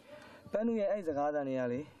ရဲ့အဲ့စကားသံတွေက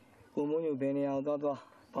လေကိုမိုးယူဘယ်နေရာကိုသွား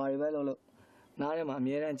ဘာတွေပဲလုပ်နားထဲမှာအ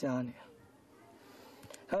မြဲတမ်းကြားနေ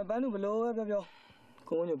တာဘန်နူဘလို့ပဲပြော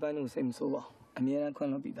ကိုမိုးယူဘန်နူစိတ်မဆိုးပါအမြဲတမ်းခွင့်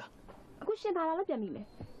လို့ပြီးသားအခုရှင်ပါလာလို့ပြန်ပြီလေ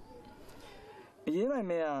အရေးပိုင်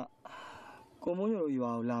မဲကကိုမိုးညိုတို့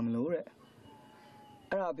ရွာကိုလာမလို့တဲ့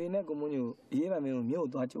အဲ့ဒါဖေနဲ့ကိုမိုးညိုအရေးပိုင်မဲကိုမြို့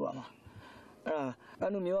ကိုသွားကြိုရမှာ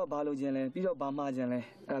အဲ့ဒါမြို့ကဘာလို့ခြင်းလဲပြီးတော့ဘာမှခြင်းလဲ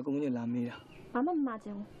အဲ့ဒါကိုမိုးညိုလာမေးတာဘာမှမမှခြ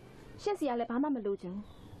င်းဘူးရှင့်စီကလည်းဘာမှမလုပ်ခြင်းဘူး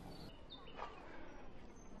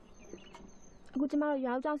အခုကျမတို့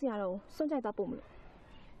ရွာကြောက်စရာတော့စွန့်ကြိုက်သွားပို့မလို့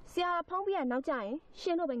ဆရာဖုံးပြီးရနောက်ကျရင်ရှ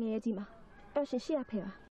င်တို့ပဲငရဲကြီးမှာအဲ့ရှင်ရှိရဖေး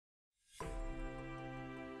ပါ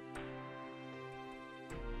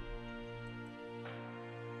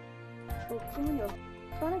ကိုမိုးညို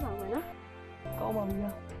သွားလိုက်ပါဦးနော်ကောင်းပါပြီ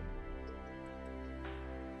လား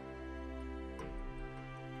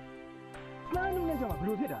လိုင်းလုံးနဲ့ကြောင်ဘယ်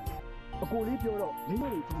လိုဖြစ်တာလဲအကိုလေးပြောတော့မင်း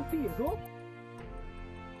တို့ကြီးသိရဆို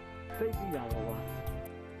သိကြည့်ရတော့ကွာ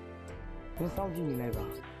မင်းစောင့်ကြည့်နေလိုက်ပါ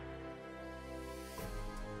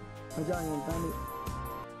မကြရင်တန်းလို့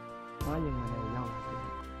ငါရင်ဝင်လည်းရောက်လာပြီ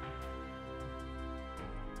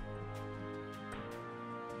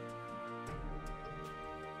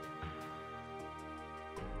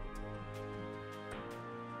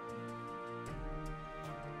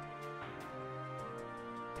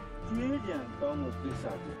ကျွေးကြံတောင်းမှုကိစ္စ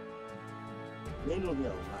တွေမင်းတို့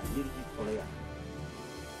မြောက်ကအရေးကြီးခေါ်လိုက်ရ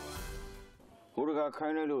ဟိုတကခို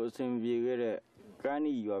င်းလိုက်လို့အဆင်ပြေခဲ့တဲ့ကန်း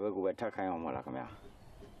နီရွာဘက်ကိုပဲထပ်ခိုင်းအောင်မလားခင်ဗျာ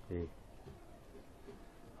ဟေး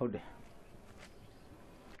ဟုတ်တယ်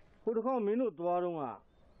ဟိုတခေါက်မင်းတို့သွားတော့က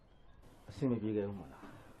အဆင်မပြေခဲ့ဘူးမလား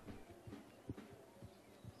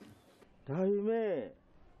ဒါပေမဲ့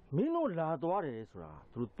မင်းတို့လာသွားတယ်ဆိုတာ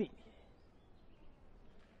သူတို့သိနေ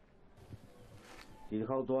ဒီတစ်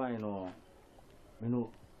ခေါက်သွားရင်တော့မင်းတို့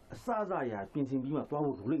အစအစရာပြင်ဆင်ပြီးမှသွား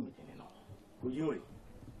ဖို့လိုလိမ့်မယ်တင်နေတော့ကိုကြီးတို့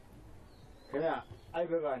ခင်ဗျအဲ့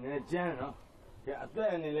ဘက်ကနည်းကျန်းနော်ခင်အသက်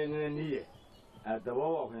အနေနဲ့နည်းနီးတယ်အဲသဘော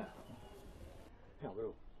ပေါက်ခင်ဗျဟဲ့ဘယ်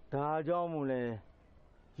လိုဒါကြောင့်မို့လဲ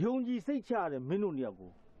ယုံကြည်စိတ်ချတဲ့မင်းတို့နှစ်ယောက်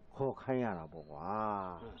ကိုခေါ်ခိုင်းရတာပေါ့ကွာ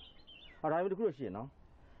ဟာဒါပဲတခုလို့ရှိရင်နော်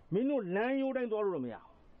မင်းတို့လမ်းရိုးတိုင်းသွားလို့တော့မရ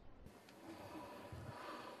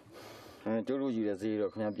ဘူးကျုပ်တို့ယူတဲ့ဈေး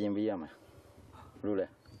တော့ခင်ဗျပြင်ပေးရမယ်ဘယ်လိုလဲ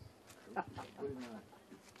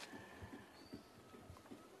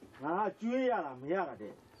ငါကျွေးရတာမရတာ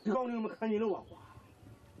တဲ့ဒီကောင်တွေမခံချင်လို့ပါကွာ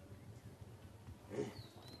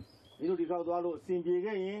မင်းတို့ဒီကောက်သွားလို့အစဉ်ပြေ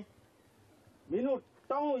ခဲ့ရင်မင်းတို့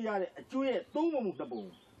တောင်းလို့ရတဲ့အကျွေးရဲ့သုံးပုံမှုတစ်ပုံ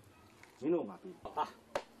မင်းတို့ငါပြီး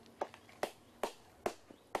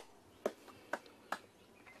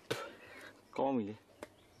ကောင်းပြီလေ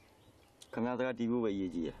ခင်ဗျားစကားတီးဖို့ပဲအ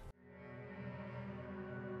ရေးကြီးရ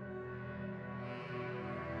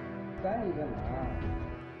ကန်းဒီဘက်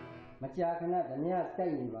မှာ မကြာခဏဓမြတို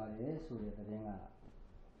က်နေပါလေဆိုတဲ့သတင်းက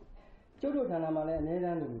ကျုပ်တို့ဌာနမှာလည်းအများ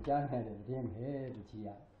အားလို့ကြားနေတယ်သတင်းပဲသူကြီးက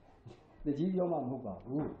တကြီးပြောမှမဟုတ်ပါ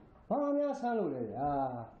ဘူးဘာများဆန်းလို့လဲဗျာ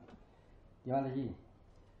ဒီမှာတကြီး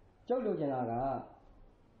ကျုပ်တို့ကျင်လာက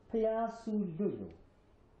ဖျားဆူလွတ်လို့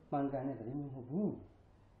မှန်ကန်တဲ့သတင်းမဟုတ်ဘူး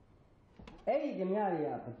အဲ့ဒီဓမြတွေက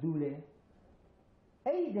ဘာတူလဲ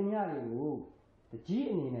အဲ့ဒီဓမြတွေကိုတကြီး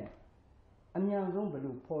အနေနဲ့အမြန်ဆုံးဘယ်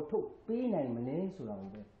လိုဖော်ထုတ်ပေးနိုင်မလဲဆိုတာကို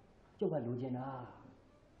ပဲကျုပ်ကလိုချင်တာ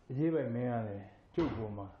အရေးပဲမင်းရတယ်ကျုပ်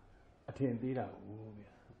ပေါ်မှာအထင်သေးတာဟုတ်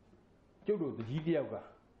ဗျာကျုပ်တို့တကြီးတယောက်က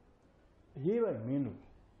အရေးပဲမင်းတို့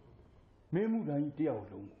မင်းမှုတိုင်းတယောက်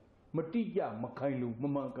လုံးမတိကျမခိုင်လို့မ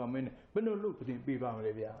မှန်ကန်မဲနဲ့ဘယ်လိုလုပ်တင်ပေးပါမ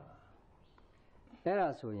လဲဗျာအဲ့ဒါ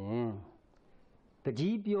ဆိုရင်တ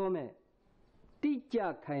ကြီးပြောမဲ့တိကျ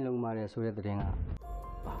ခိုင်လုံပါတယ်ဆိုတဲ့သတင်းက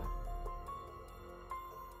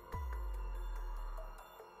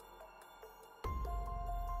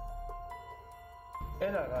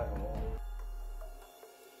အဲ့ဒါကတော့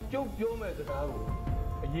ကျုပ်ပြောမဲ့စကားကို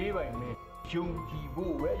အရေးပိုင်မင်းယုံကြည်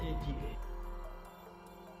ဖို့ပဲအရေးကြီးတယ်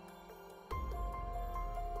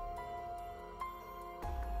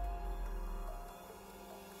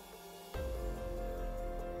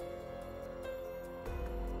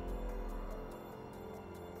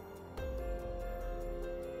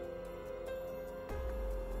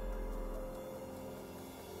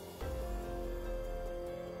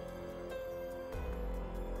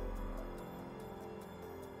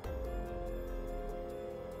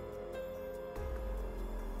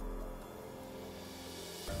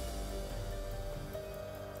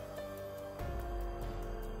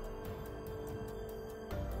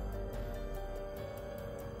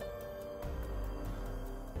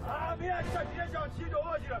မင်းကချက်ကြီးကြောင်ချီတော်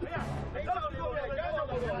ရှိတာမင်းကအဲ့တော့ပြောတယ်ကြောက်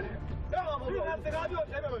တော့ပြောတယ်အဲ့မှာမဟုတ်ဘူးစကားပြော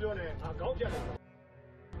ထဲမှာမပြောနဲ့ဟာကောင်းချက်တယ်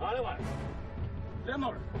ဟာလဲပါလက်မော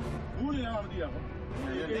က်ဘူးနေရမှာမသိရဘူး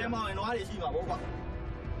တဲမောင်ရင်နွားတွေရှိမှာပေါ့ကွာဟမ်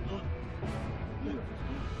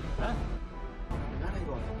နားလိုက်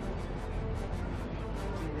တော့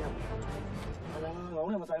ဟာလာငေါ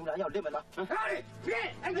င်းနဲ့မဆိုင်ဘူးလားရောက်လက်မလားဟာလေပြင်း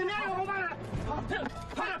အဲ့ဒီနေရာကိုမလား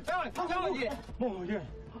ဟာထောက်ကြီးမောင်ကြီး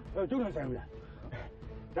ကျုပ်လည်းဆိုင်ဘူးလား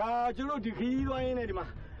ဒါကျုပ်တို့ဒီခီးသွားရင်းနဲ့ဒီမှာ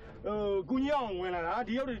ကုညအောင်ဝင်လာတာ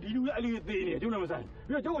ဒီရောက်ဒီလူလည်းအလေးသေးနေကျုပ်လည်းမဆိုင်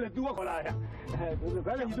ပြီးတော့ကျုပ်ကလည်းသူ့ကခေါ်လာတာဘ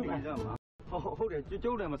ယ်လည်းဒီသူ့ကဟုတ်တယ်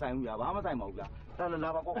ကျုပ်လည်းမဆိုင်ဘူးဗျာဘာမှမဆိုင်ပါဘူးဗျာဒါလာ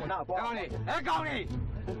ပါကောနာပေါ့ကောင်းနေကောင်းနေ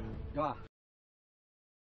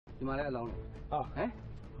ဒီမှာလည်းအလောင်းနေဟမ်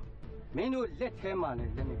မင်းတို့လက်ထဲမှာလ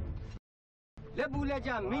ည်းလက်နေလက်ပူလက်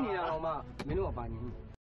ကြမင်းနေတာတော့မှမင်းတို့ကပါနေဘူးဟု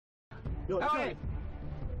တ်တယ်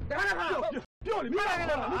တခါပြောလေမင်းလည်း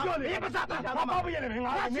မပြောလေမစားတာဘာမရလဲ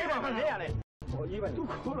ငါမင်းပါလေရတယ်ဟောရေးပါသူ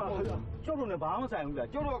ခေါ်လာကျုပ်တို့လည်းဘာမှမဆိုင်ဘူးဗျာ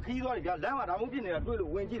ကျုပ်တို့ခီးသွားတယ်ဗျာလမ်းမှာဒါမှမဖြစ်နေတာတွေ့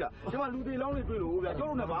လို့ဝင်ကြည့်တာဒီမှာလူတွေလောင်းတွေတွေ့လို့ဗျာကျုပ်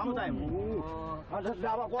တို့လည်းဘာမှမဆိုင်ဘူးဟာ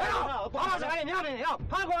လာပါကွာဘာမှဆိုင်နေညနေဟော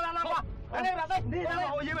ဖာခေါ်လာကွာအဲ့ဒါပဲနေလာ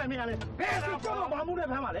ဟိုရေးမယ်မင်းလည်းဘယ်ကျုပ်တို့ဘာမှုနဲ့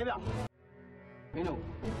ဖမ်းပါလဲဗျာမင်းတို့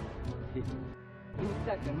ဒီတ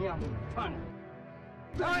က်ကြမြောက်ဖမ်းတယ်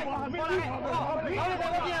ဟာမင်းလည်း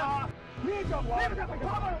မင်းကြောင့်ဘာလဲ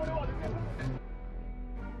ဘာမှမလုပ်ရဘူး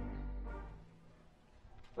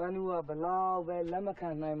ပန်းဦးကဘလောက်ပဲလက်မခံ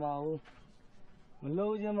နိုင်ပါဘူးမ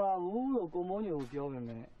လို့ချင်ပါဘူးလို့ကိုမိုးညိုကိုပြောပေ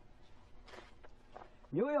မဲ့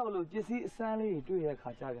မြို့ရောက်လို့ပစ္စည်းအစမ်းလေးတွေ့ရခါ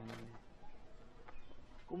ကြပြန်တယ်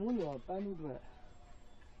ကိုမိုးညိုကပန်းဦးအတွက်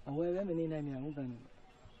အဝယ်ပဲမနေနိုင်မြန်ဘူးပန်းဦး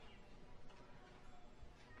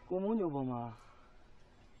ကိုမိုးညိုပေါ်မှာ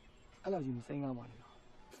အဲ့လိုကြီးမစိမ့်ကားပါနဲ့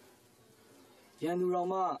ရန်သူတော်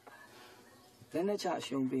မှလက်နဲ့ချအ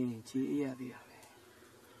ရှုံးပေးရင်ကြီးအေးရသေးတာပဲ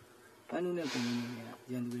ပန်းနုနဲ့ကိုမိုးညိုက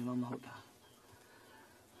ရန်သူတွေမှမဟုတ်တာ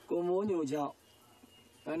ကိုမိုးညိုကြောင့်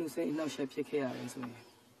ပန်းနုစိတ်အနှောက်အယှက်ဖြစ်ခဲ့ရတယ်ဆိုရင်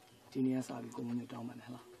ဒီနေ့ကစပြီးကိုမိုးညိုတောင်းပန်တ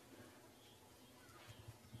ယ်လား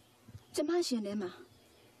ကျမရှင်ထဲမှာ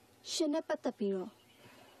ရှင်နဲ့ပတ်သက်ပြီးတော့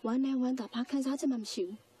ဝမ်းနဲ့ဝမ်းသာဘာခံစားချက်မှမရှိ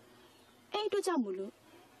ဘူးအဲ့အတွက်ကြောင့်မို့လို့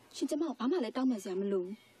ရှင်ကျမကိုဘာမှလည်းတောင်းပန်စရာမလို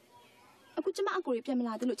ဘူးအခုကျမအကိုတွေပြန်မ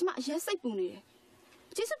လာသေးလို့ကျမအရင်စိတ်ပူနေတယ်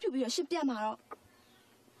ကျေးဇူးပြုပြီးတော့ရှင်ပြန်มาတော့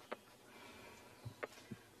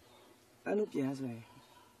ပန်းနုပြန်ဆိုရင်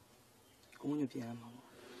ကိုမိုးညိုပြန်ရမှာပေါ့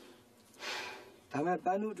ဒါမဲ့ပ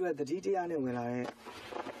န်းနုအတွက်တတိတရားနဲ့ဝင်လာတဲ့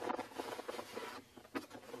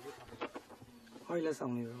ဟောလက်ဆော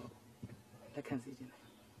င်လေးတော့လက်ခံစီခြင်းတယ်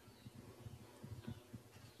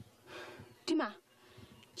ဒီမှာ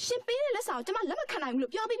ရှင်ပေးတဲ့လက်ဆောင်ကိုကျမလက်မခံနိုင်ဘူး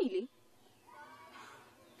လို့ပြောပြီးပြီလေ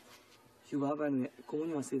ယူပါပန်းနုရဲ့ကိုမိုး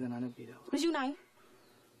ညိုစေတနာနဲ့ပေးတာမယူနိုင်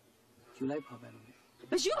ယူလိုက်ပါပန်းနုရဲ့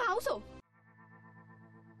မယူပါဘူးဆို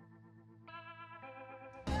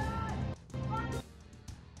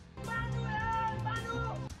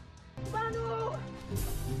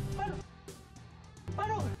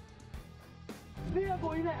မ你个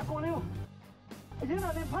过呢？过了，现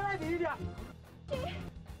在你拍来第一点。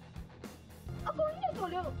阿公呢过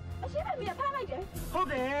了，现在没拍来的。好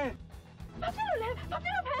的。拍这了嘞，拍这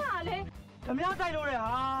了拍下嘞。怎么样带路了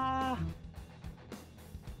啊？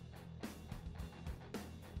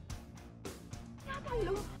呀，带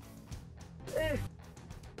路。哎。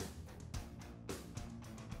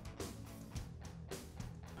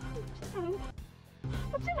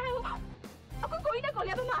我进来了，阿公过呢过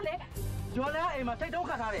了都哪嘞？原来哎嘛，在都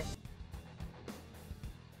看他嘞。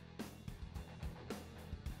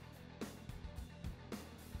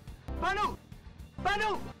班路，班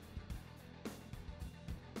路。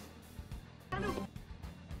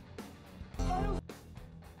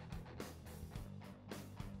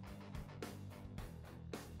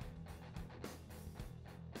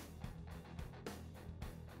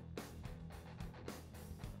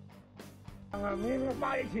မင်းမ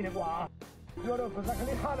ပါရချင်တယ်ကွာပြောတော့ပါစက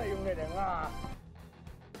လေးထားတယ်ယုံနေတယ်ငါ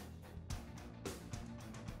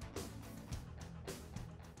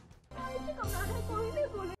这个哪里过呢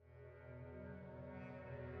过了？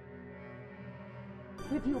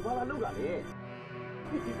ဒီတီကိုဘာလာလောက်တာလဲ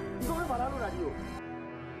ဒီကောင်ကဘာလာလောက်တာဒီကို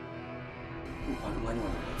ဘာလို့မညော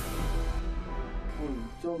ဟုတ်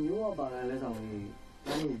ကျော်မျိုးကပါလာလဲဆောင်ကြီးတ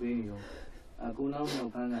န်းလို့ပေးနေရောကိုနောက်မြော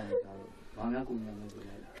က်ဖမ်းနိုင်တယ်ဒါတော့ဘာများကိုညံ့လို့ဆို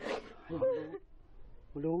လိုက်တာ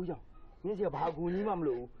မလို့ကြောင်မင်းစီကဘာအကူကြီးမှမ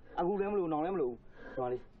လို့အခုလည်းမလို့နောင်လည်းမလို့ကျွာ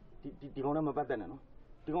လေးဒီကောင်နဲ့မပတ်သက်နဲ့နော်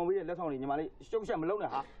ဒီကောင်ဘေးရဲ့လက်ဆောင်တွေညီမလေးရှုပ်ရှက်မလုံး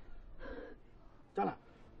နဲ့ဟာကြားလား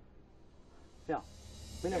ဟဲ့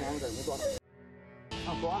မင်းနဲ့ငါ့ကိုမသွားတော့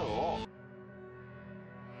ဟာသွားတော့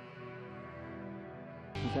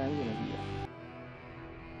ဒီတိုင်းကိုလည်းကြည့်ရ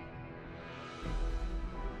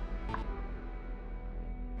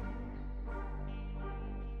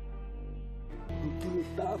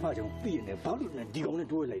တားဖာကြောင့်ပြင်းနေဘာလို့လဲဒီကောင်နဲ့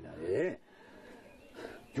တွဲလိုက်တာလေ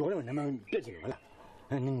ကျော်တယ်နာမည်ပြက်ချင်တယ်မလား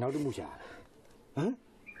နင်နောက်တမှုရှာဟမ်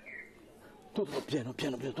တော်ပြန်တော့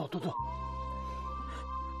တော်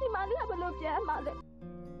ဒီမလေးကဘလို့ပြန်มาလဲ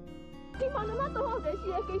ဒီမနမတော့ဟုတ်တယ်ရှိ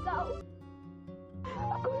ရဲ့ကိစ္စကို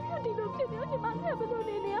အခုရဒီလိုဖြစ်နေဒီမလေးကဘလို့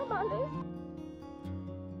နေနေရမှာလဲ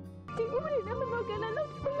ဒီဥပဒေနဲ့မလို့ကလည်းလို့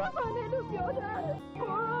ဘယ်မှာလဲလို့ပြောတာ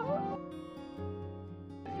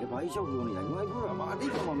ဒီဘာကြီးရှောက်ပြောနေတာညီမပြောတာဘာအတိ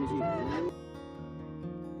တ်မှမရှိဘူး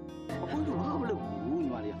အခုတော့ဘာမလုပ်ဘူးညီ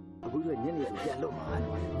မလေးအခုတော့ညနေဆိုပြန်လုပ်မှာညီ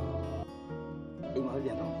မလေးအိမ်မှာပြ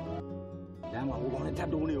န်တော့လမ်းမှာဟိုကောင်နဲ့ထပ်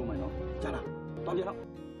တိုးနေအောင်မယ်နော်ကြားလားတော့ပြန်တော့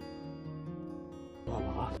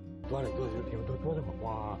သွားလိုက်ပြန်တော့တယ်မှာ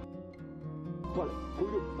ကွာသွားလိုက်ကို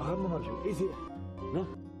ကြီးဘာမှမဖြစ်အေးစေးနော်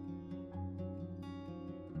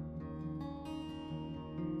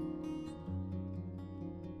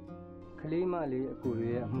ကလေးမလေးအကို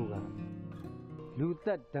ရဲ့အမှုကလူသ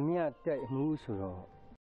က်ဓမြတိုက်အမှုဆိုတော့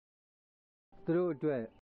သူတို့အတွက်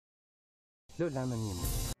လွတ်လန်းမမြင်ဘူး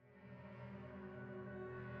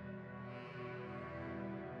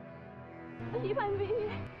ဒီပိုင်းပြီ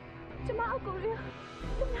ကျမအကိုလေး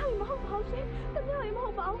တမရီမဟုတ်ပါဘူးရှင်တမရီမ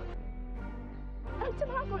ဟုတ်ပါဘူးကျ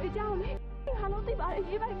မအကိုလေးကြောင်းလေငါလုံးသိပါတယ်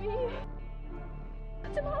ရေးပိုင်းပြီ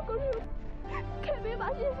ကျမအကိုလေးခဲ့ပေးပါ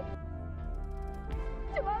ရှင်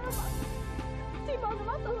ကျမတို့ဒီမောင်နှ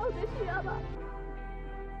မတော့လို့ရှိရပါ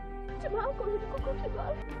ကျမအကိုလေးကိုဖြစ်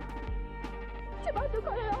သွားတယ်ကျမတို့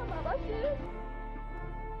ခေါ်ရမှာပါရှင်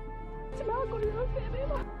ကျမအကိုလေးကိုခဲ့ပေး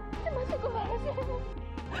ပါကျမရှိကိုပါရှင်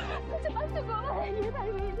ကျမရှိကိုပါရေးပို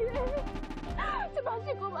င်းပြီကျမ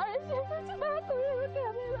ရှိကိုပါရှင်ကျမအကိုလေးကိုခဲ့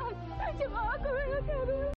ပေးပါကျမအကိုလေးကိုခဲ့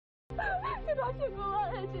ပေးကျမရှိကိုပါ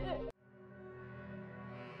ရှင်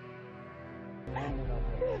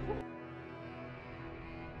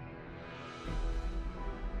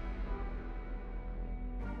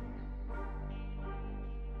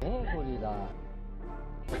ကိုရီသာ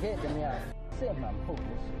တကယ်တည်းစစ်မှန်ဖို့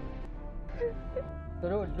လို့ရှိသူ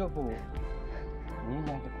တို့လွတ်ဖို့နည်းလ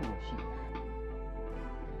မ်းတစ်ခုရှိ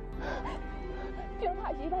ပြောပါ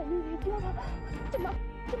ရေးပါရေးပြောပါကျမဘာ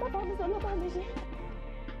မှမလုပ်ပါနဲ့ရှင်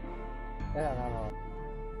အဲ့ဒါကတော့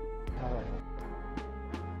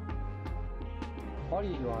ဟော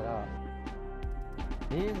ဒီရွာက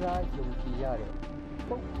လေးစားယုံကြည်ရတဲ့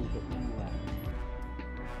ပုဂ္ဂိုလ်တစ်ဦးပါ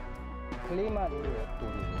ကလေးမလေးရဲ့ကို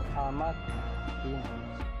ယ်ကိုအာမတ်ပြီးနေ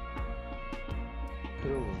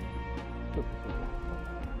သူတို့သူ့ကို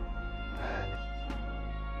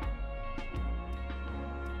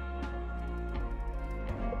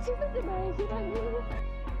ကျေးဇူးတင်ပါတယ်ရှင်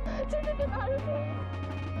ကျေးဇူးတင်ပါတယ်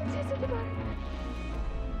ကျေးဇူးတင်ပါတယ်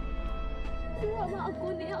ဒီမှာအကူ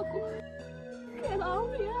နေအကူခဲတော့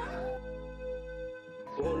မရ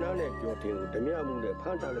ဘုံနာနဲ့ကြော်တင်ကိုဓမြမှုနဲ့ဖ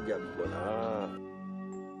မ်းထားလိုက်ကြပြီပေါ့လား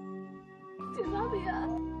ကျေးဇူးပါဗျာ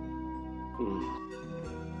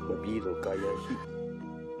ဘု ပြေတော့ကာယရှိ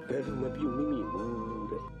ဘယ်လိုမပြုတ်မိမိဘူး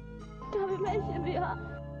တဲ့ ဒါပေမဲ့ရှင်ဗျာ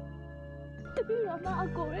တပည့်တော်မအ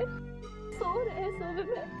ကိုရစိုးတယ်ဆိုပေ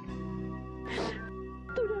မဲ့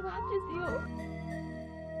သူတို့ကပစ္စည်းကို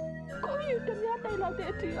ကိုယူတမတိုက်လောက်တဲ့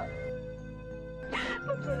အထိတော့မ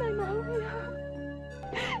ဖြစ်နိုင်ပါဘူးဗျာ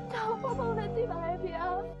ဒါဘဘနဲ့သိပါရဲ့ဗျာ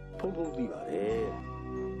ဖုံဖုံသိပါတယ်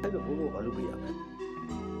အဲ့တော့ဘုံဘုံဘာလုပ်ပြရမလဲ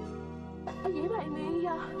အရေးပိုင်မင်း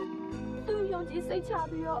ကြီးသူယုံကြည်စိတ်ချ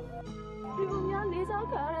ပြီးတော့လူများလေးစား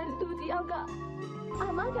ခံရတဲ့လူတယောက်ကအာ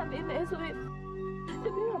မခံပေးမယ်ဆိုရင်တ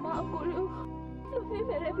ပည့်တော်မအကိုတို့လူပေးမ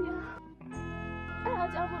ယ်လေဗျာအဲ့ဒါ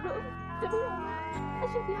ကြောင့်မလို့တပည့်တော်အ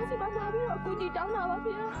ရှင်ဘုရားစီမလာပြီးတော့အကူကြီးတောင်းလာပါ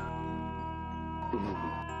ဗျာ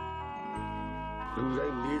လူတို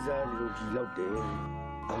င်းလေးစားလူကြီးလောက်တယ်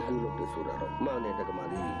အကူလုပ်တယ်ဆိုတာတော့မှန်တယ်တက္ကမ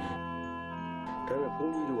လေးဒါပေမဲ့ဘု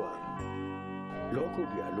န်းကြီးတို့ကလောကုတ္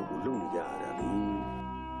တရာအလုပ်ကိုလုပ်နေကြရတာလေ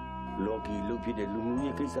လောကီလုပ်ဖြစ်တဲ့လူမှု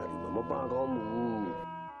ရေးကိစ္စတွေမှာမပါကောင်းဘူး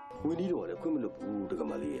ဝင်းကြီးတို့ကလည်းခွင့်မလုပ်ဘူးတက္က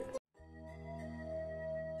မလေးရဲ့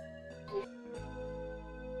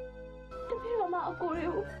တပည့်တော်မအကိုတွေ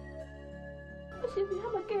ကိုအရှင်ဘု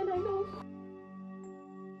ရားမကယ်နိုင်တော့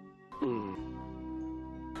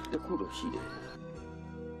တခုတော့ရှိတယ်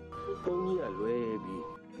ဘုန်းကြီးကလွဲပြီး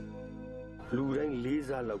လူတိုင်းလေး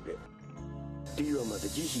စားလောက်တဲ့တီးတော့မှတ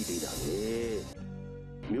ကြီးရှိသေးတာပဲ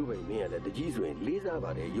မြို့ပိုင်မင်းကလည်းတကြီးဆိုရင်လေးစား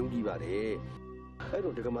ပါတယ်ယုံကြည်ပါတယ်အဲ့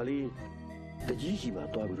တော့တက္ကမလေးတကြီးရှိမှ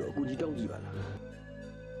တွားပြီးတော့အကူကြီးတောင်းကြည့်ပါလား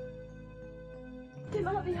တင်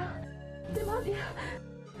ပါဗျာတင်ပါဗျာ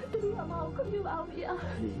တပည့်တော်မကိုခွင့်ပြုပါဦးဗျာ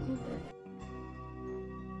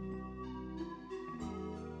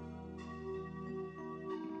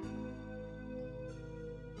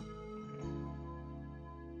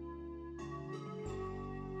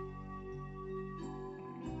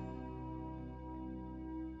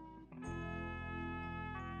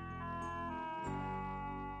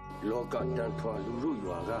လောကတန်ထွာလူတို့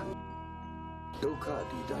ရွာကဒုက္ခ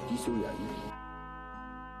တိတာကြီးစိုးရ၏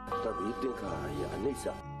တပိသင်္ခါရအနိစ္စ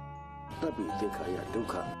တပိသင်္ခါရဒုက္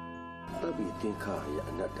ခတပိသင်္ခါရ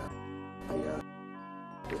အနတ္တဘုရား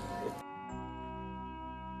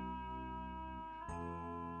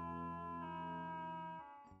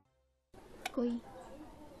ကိုကြီး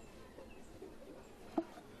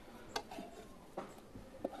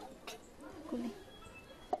ကိုလေး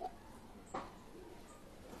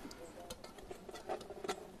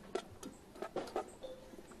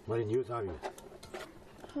မင်းညိုးစားပြီ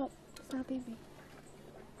ဟုတ်စားပြီးပြီ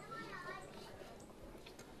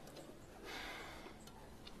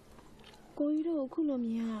ကိုကြီးတို့အခုလိုမြ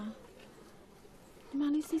င်ရညီမ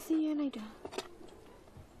လေးစစ်စစ်ရဲလိုက်တာ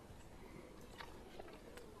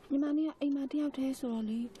ညီမလေးကအိမ်မှာတယောက်တည်းဆိုတော့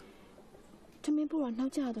လေထမင်းပို့တော့နှော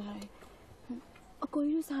က်ကျသွားတယ်အကို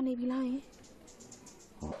ကြီးတို့စားနေပြီလားယင်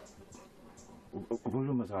အခု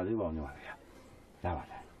လိုမစားသေးပါဘူးညီမလေးရပါ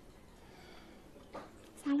တယ်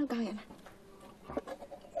စားလို့ကောင်းရလား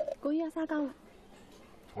ကိုကြီးကစားကောင်းလား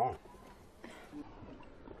ဟော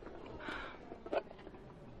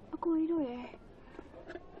အကိုကြီးတို့ရဲ့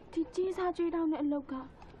ဒီကြီးစားကြွေးတောင်းတဲ့အလုပ်က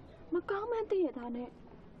မကောင်းမှန်းသိရတာနဲ့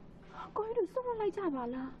အကိုကြီးတို့စွန့်လိုက်ကြပါ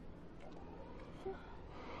လား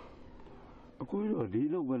အခုတော့ဒီ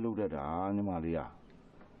လောက်ပဲလုပ်တတ်တာညီမလေးက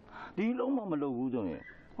ဒီလုံးမှမလုပ်ဘူးဆိုရင်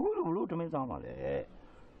အခုတော့ဘလို့တမင်းစားပါလေ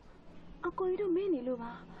အကိုကြီးတို့မင်းနေလို့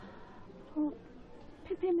ပါဟို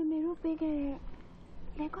ဖေဖေမေမေတို့ပေးခဲ့တဲ့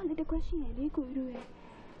လက်ကွက်လေးတစ်ခွက်ရှိရလေကိုကြီးတို့ရဲ့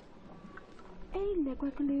အဲ့ဒီလက်ကွ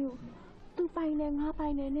က်ကလေးကိုသူပိုင်နဲ့ငါပို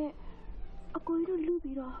င်နဲ့နဲ့အကိုကြီးတို့လူ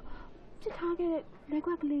ပြီးတော့ပြစ်ထားခဲ့တဲ့လက်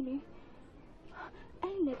ကွက်ကလေးလေ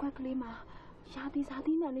အဲ့ဒီလက်ကွက်ကလေးမှာရာသီစား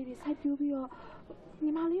သီးနှံလေးတွေစိုက်ပျိုးပြီးတော့ညီ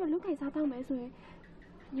မလေးတို့လုတ်ခိုင်စားတော့မယ်ဆိုရင်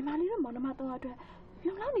ညီမလေးတို့မောင်နှမတော့အတွက်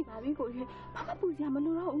လုံလောက်နေပါပြီကိုကြီးဘာမှပူစရာမ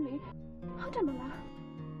လိုတော့ဘူးလေဟုတ်တယ်မလား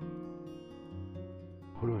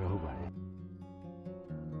ဟုတ်လို့ဟုတ်ပါတယ်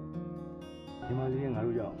ညီမလေးကငါ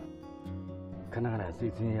တို့ကြောင့်ခဏခဏစိ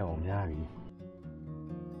တ်ဆင်းရဲအောင်များပြီ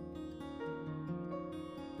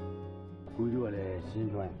ကိုကြီးတို့ကလည်းရှင်း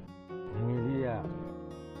ကျွမ်းငယ်လေးက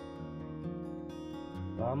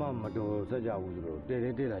ဘာမှမတော်ဆက်ကြဘူးဆိုတော့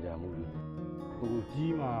တဲ့လာကြမှုကြီးဟို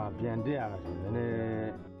ကြီးမှပြန်တက်ရမှာဆိုနည်းန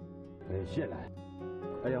ည်းရှက်လာ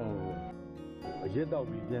အဲကြောင့်အရက်တော့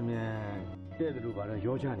ပြီးပြန်တဲ့တယ်လို့ပါတော့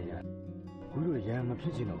ရောချနေရတယ်ကိုကြီးတို့ရံမဖြ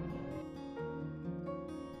စ်ချင်တော့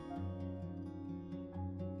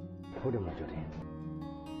ဟုတ်တယ်မကျော်တယ်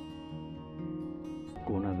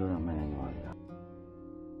ကိုနာပြောတာမှန်တယ်ပါဗျာ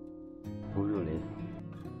ဘိုးတို့လေ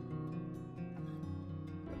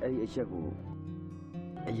အဲ့ဒီအချက်ကို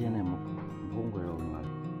အရင်နဲ့မဖုံးကြတော့ဘူး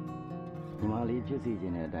ညီမလေးဖြစ်စီခြ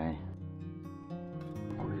င်းတဲ့အတိုင်း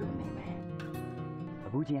ကိုတို့နေမယ်အ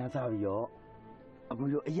ခုချင်းအားစားပြီးတော့အခု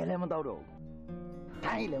တို့အရက်လည်းမတော့တော့ဘူး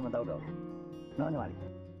ထိုင်းလည်းမတော့တော့နော်ညီမလေး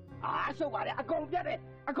အာရှုပ်ပါလေအကုန်ပြတ်တယ်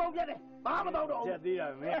ဘာမတော့တော့ပြတ်သေးတာ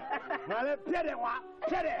မင်းငါလည်းပြတ်တယ်ကွာ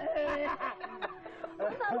ပြတ်တယ်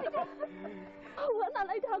我哪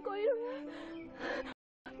来他过人？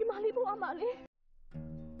你妈里不我妈里，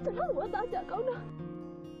这让我大家搞的，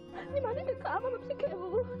你妈里个干嘛不是给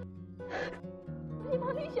我？你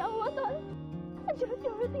妈里想我的，这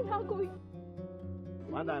就是定他过。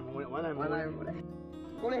完蛋没，过来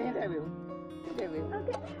现在没有？OK。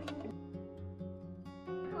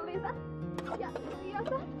过来噻，呀，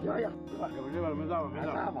没啥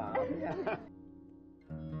吧。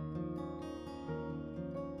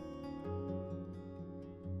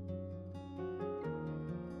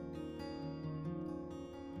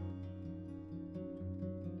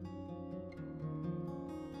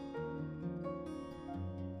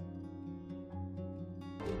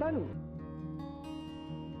三路，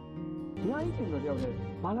哪一天都掉的，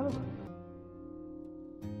完了。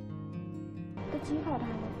这几号他了？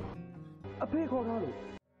啊，配考他了。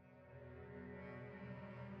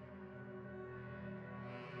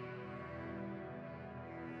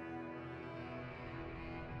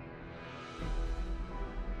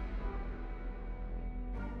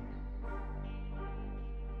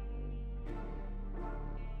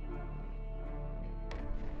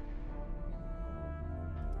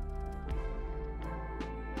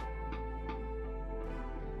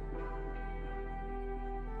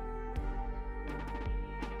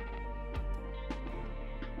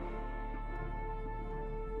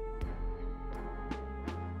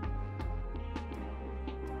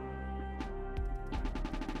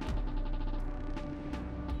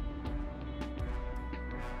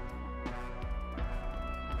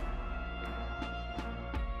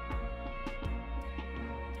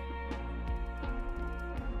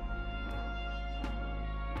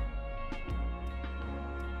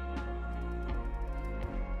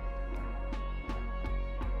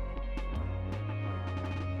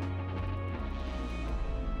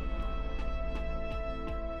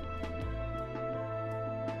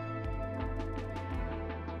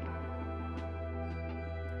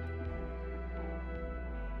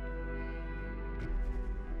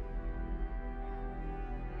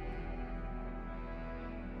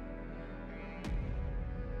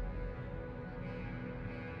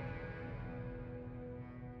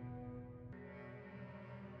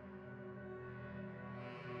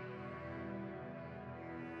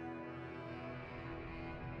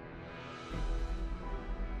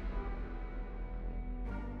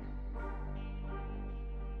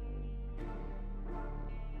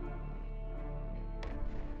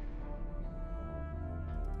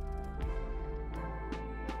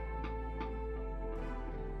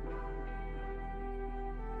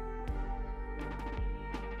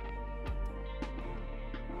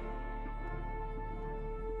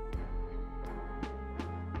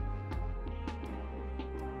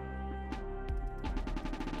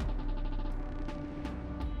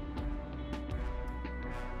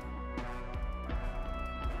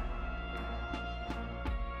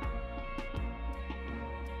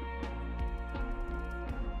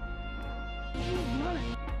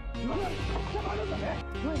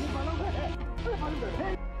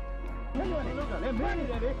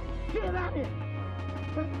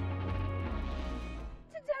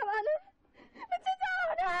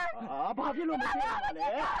ဘာဖြစ်လို့မသိရတာလဲ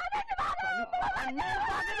ဘာ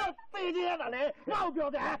ဖြစ်လို့သိကြရတာလဲငါ့ကိုပြော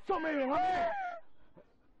တယ်ဆွမေးရင်ငါညီ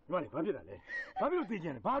မလေးဘာဖြစ်တာလဲဘာဖြစ်လို့သိကြ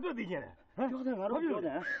လဲဘာအတွက်သိကြလဲဟမ်ပြောတယ်ငါတို့ပြောတ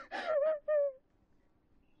ယ်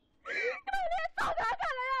ဆောက်တာခါ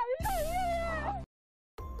လာပြီ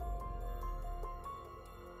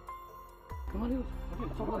ညီမလေး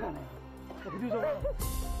ဆောက်တာလဲဒီလို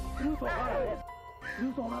ဆောက်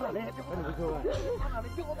တာလဲပြောတယ်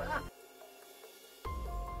ပြောတာ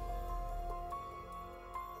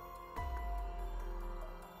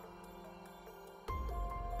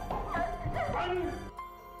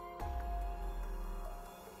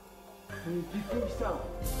ဒီကိစ္စ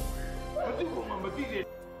ဘယ်သူမှမသိသေး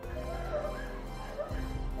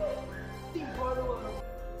ဒီဘာလို့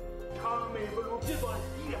ထားမေဘလို့ဖြစ်သွား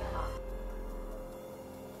ရှိရ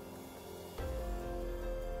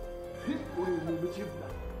ဖြစ်ကိုယ်မချစ်ဘူးဟာ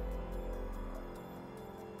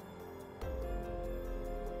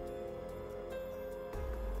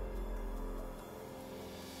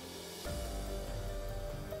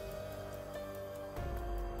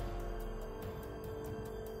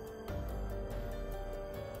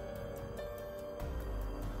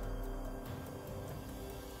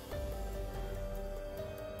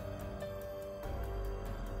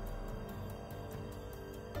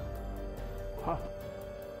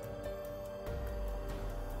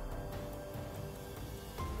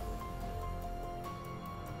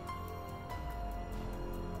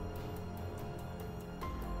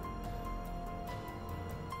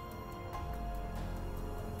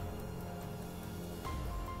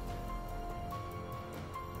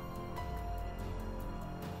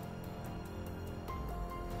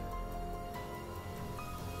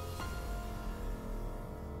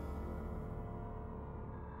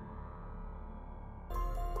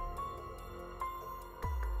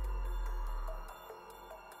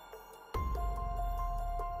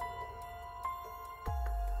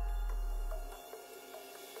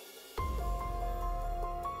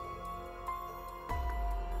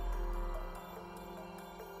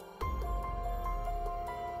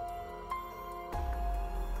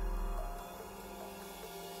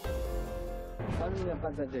လူနဲ့ပ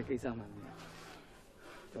တ်သက်တဲ့ကိစ္စမှန်တယ်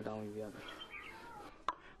ကျွန်တော်တောင်းယူရတယ်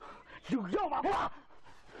လူရောက်ပါကွာ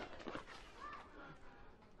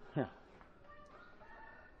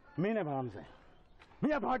မင်းနဲ့ဘာမှမဆိုင်မ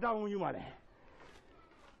င်းကဘာတောင်းယူမှာလဲ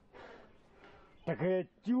တကယ်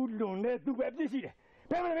ကျူးလွန်တဲ့သူပဲအပြစ်ရှိတယ်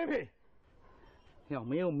ဘယ်မှာလဲမင်းဖေဟဲ့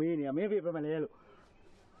မင်းကိုမေးနေရမင်းဖေဘယ်မှာလဲလို့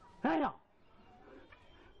ဟဲ့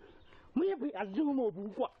မင်းဖေအလူမဟုတ်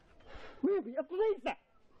ဘူးကွာမင်းဖေအပြိဿ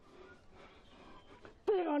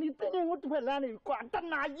တေကောင်ဒီတင်းငုတ်တစ်ဖက်လမ်းနေကွာတ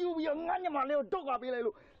နာယူပြီးငါညမလေးကိုတော့ကပေးလိုက်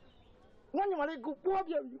လို့ငါညမလေးကိုပွား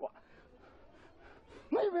ပြပြီကွာ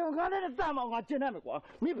မင်းဖေငါနဲ့တမ်းအောင်ငါကျင်နေမယ်ကွာ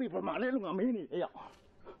မင်းဖေဘယ်မှာလဲလို့ငါမင်းနေအေးရောက်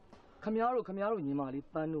ခမရတို့ညီမလေး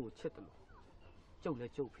ပန်းတို့ကိုချစ်တယ်လို့ကျုပ်လ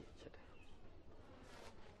ည်းကျုပ်ဖေချစ်တယ်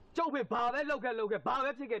ကျုပ်ဖေဘာပဲလောက်ခဲ့ဘာပဲ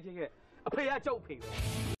ဖြစ်ခဲ့အဖေကကျုပ်ဖေပဲ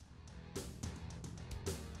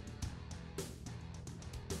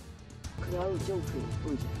ခမရတို့ကျုပ်ဖေ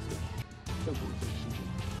တွေ့ချင်တယ်ကျုပ်ကိုရှိတယ်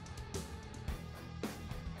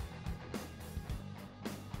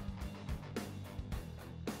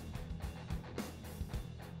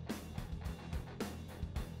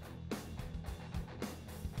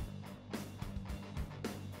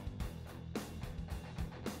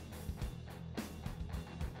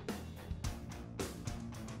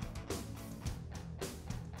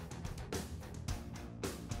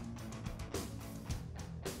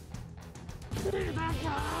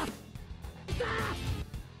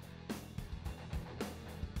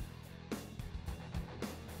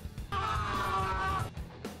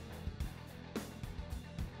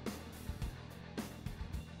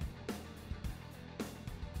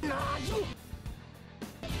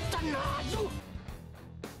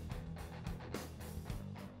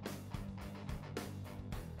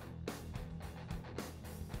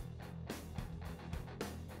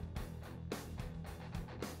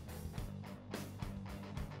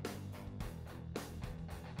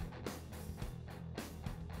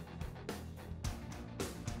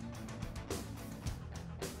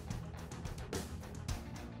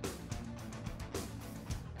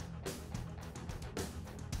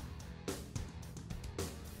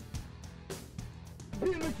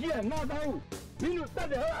你们姐那刀，你们得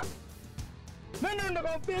了，没弄那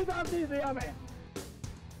个边上地这样没？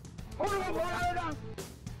我这个过来的。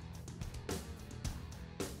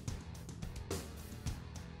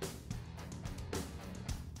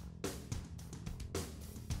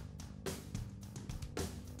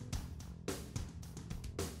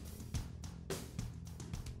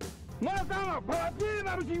我刚啊，跑别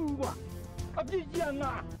那不行不？啊，别讲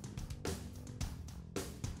啊！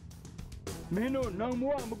မင်းတို့နောင်ဘ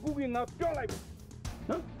ဝမကူခင်ငါပြောလိုက်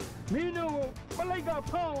နော်မင်းတို့ကိုပလိုက်က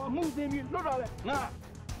ဖောင်းအမှုသိပြီးလွတ်လာလဲငါ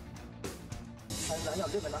ဆိုင်လာရော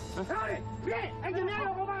က်တယ်မလားဟာလေပြေအင်ဂျင်နီယာ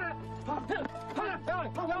ရောဘာဟာရော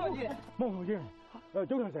က်ကြည့်မောင်ကြီး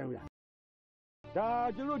ကျုပ်ထဆိုင်ဘူးလားဒါ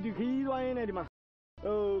ကျတို့ဒီခီးသွားရင်းနဲ့ဒီမှာ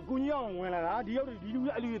ကိုကြီးအောင်ဝင်လာတာဒီရောက်ဒီလူ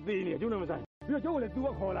ကြီးအလူကြီးသေးနေကျုပ်လည်းမဆိုင်ပြီးတော့ကျုပ်ကလည်းသူက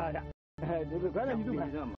ခေါ်လာတာဒီဘယ်နဲ့ဒီသူ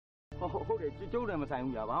မှဟုတ်တယ်ကျုပ်လည်းမဆိုင်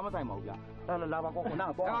ဘူးဗျာဘာမှမဆိုင်ပါဘူးဗျာလာပါကောနာ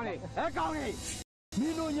ကောင်းနေကောင်းနေမ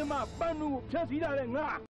င်းတို့ညမပန်းတို့ဖြတ်စည်းတာလေငါ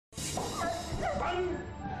ပန်း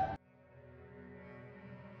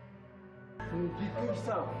ဒီကိစ္စ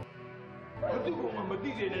ဘာတူကမ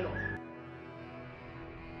သိနေတော့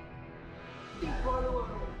ဒီဘာလို့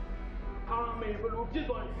အာမေဘလို့ပြစ်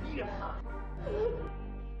သွားပြီလား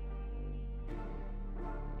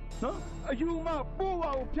နော်အယူမပိုးပါ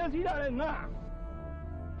ကိုဖြတ်စည်းတာလေငါ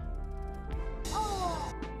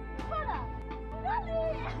ဟုတ်လားငါ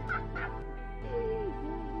လေး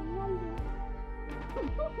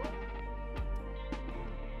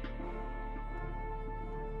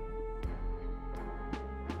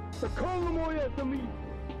သခေါင်းမိုးရဲ့သမီး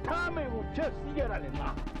ထားမယ်ကိုချက်စီးကြတာလေငါ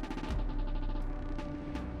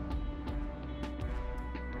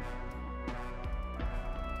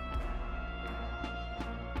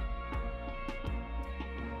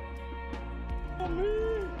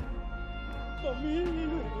သမီး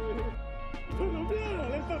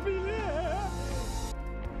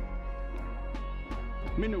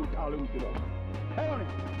မင်းတို့ထားလို့ကြတော့ဟဲ့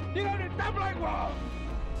ဒီကောင်နေတပ်လိုက်ကွာ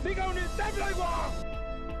ဒီကောင်နေတပ်လိုက်ကွာ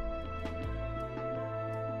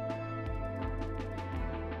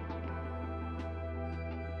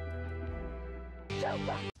ရှောက်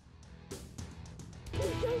ပါ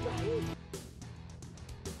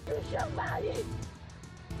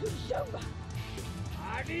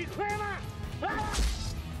အာဒီခွဲမ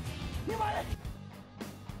你妈的！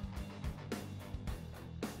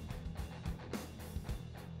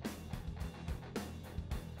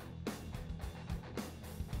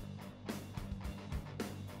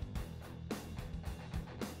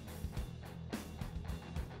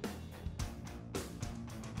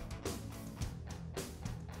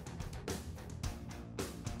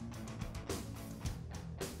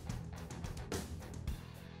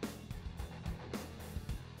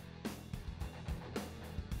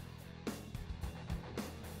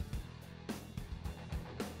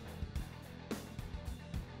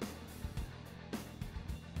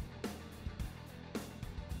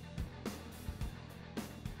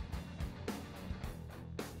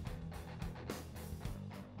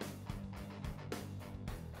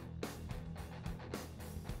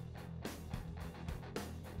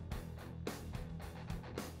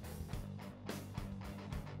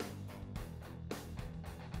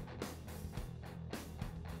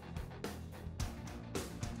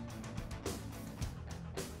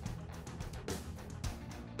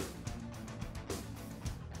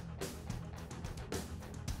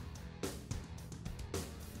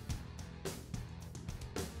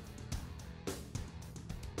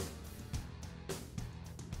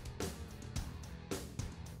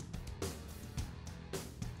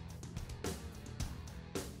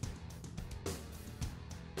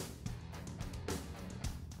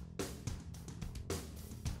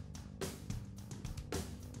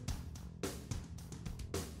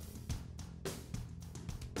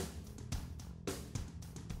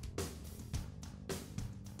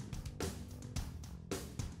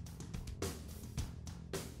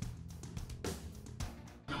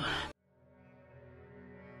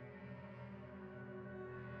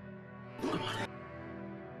 ပါလေ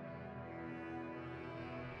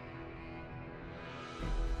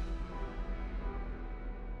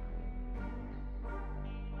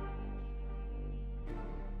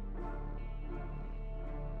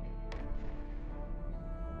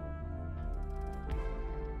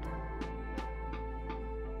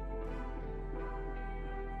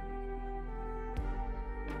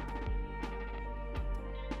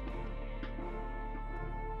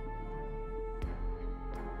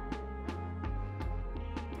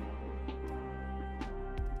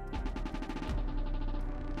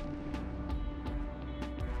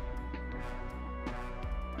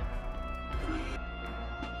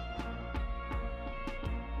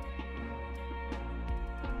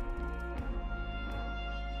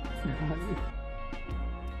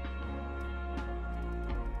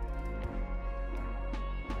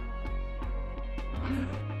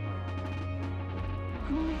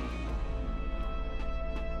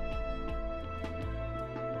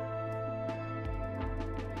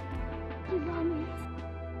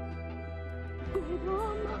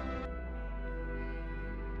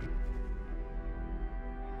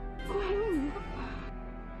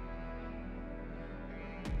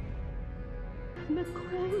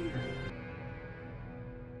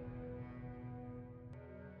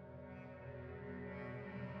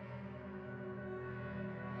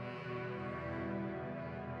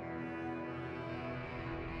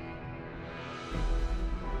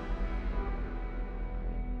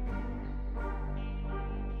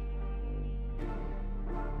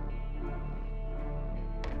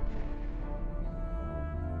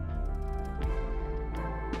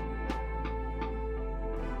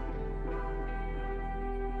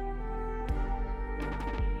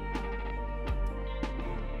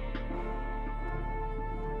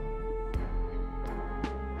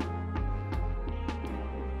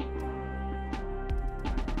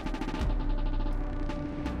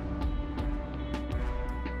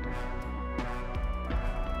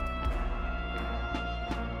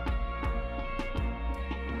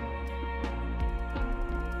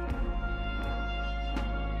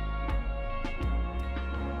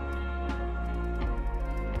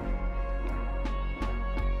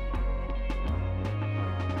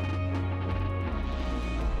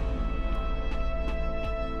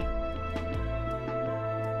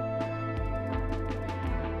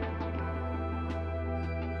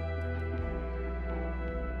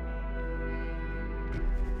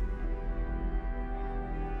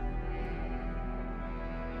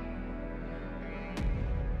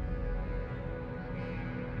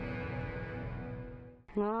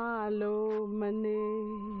ငါလိုမနေ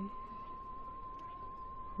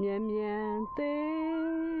မြန်မြန်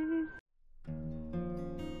သေး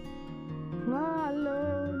ငါ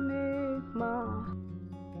လိုနေမှာ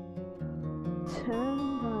ချ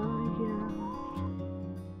မ်းသာရ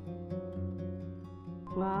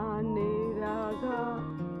ငါနေတာက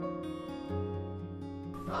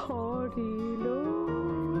ဟောဒီလို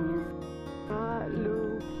ငါလို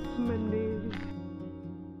မနေ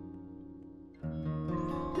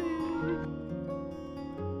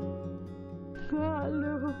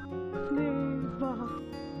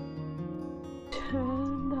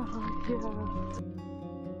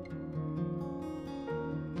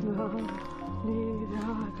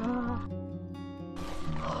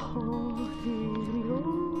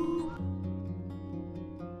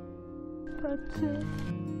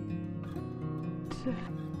That's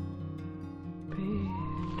it.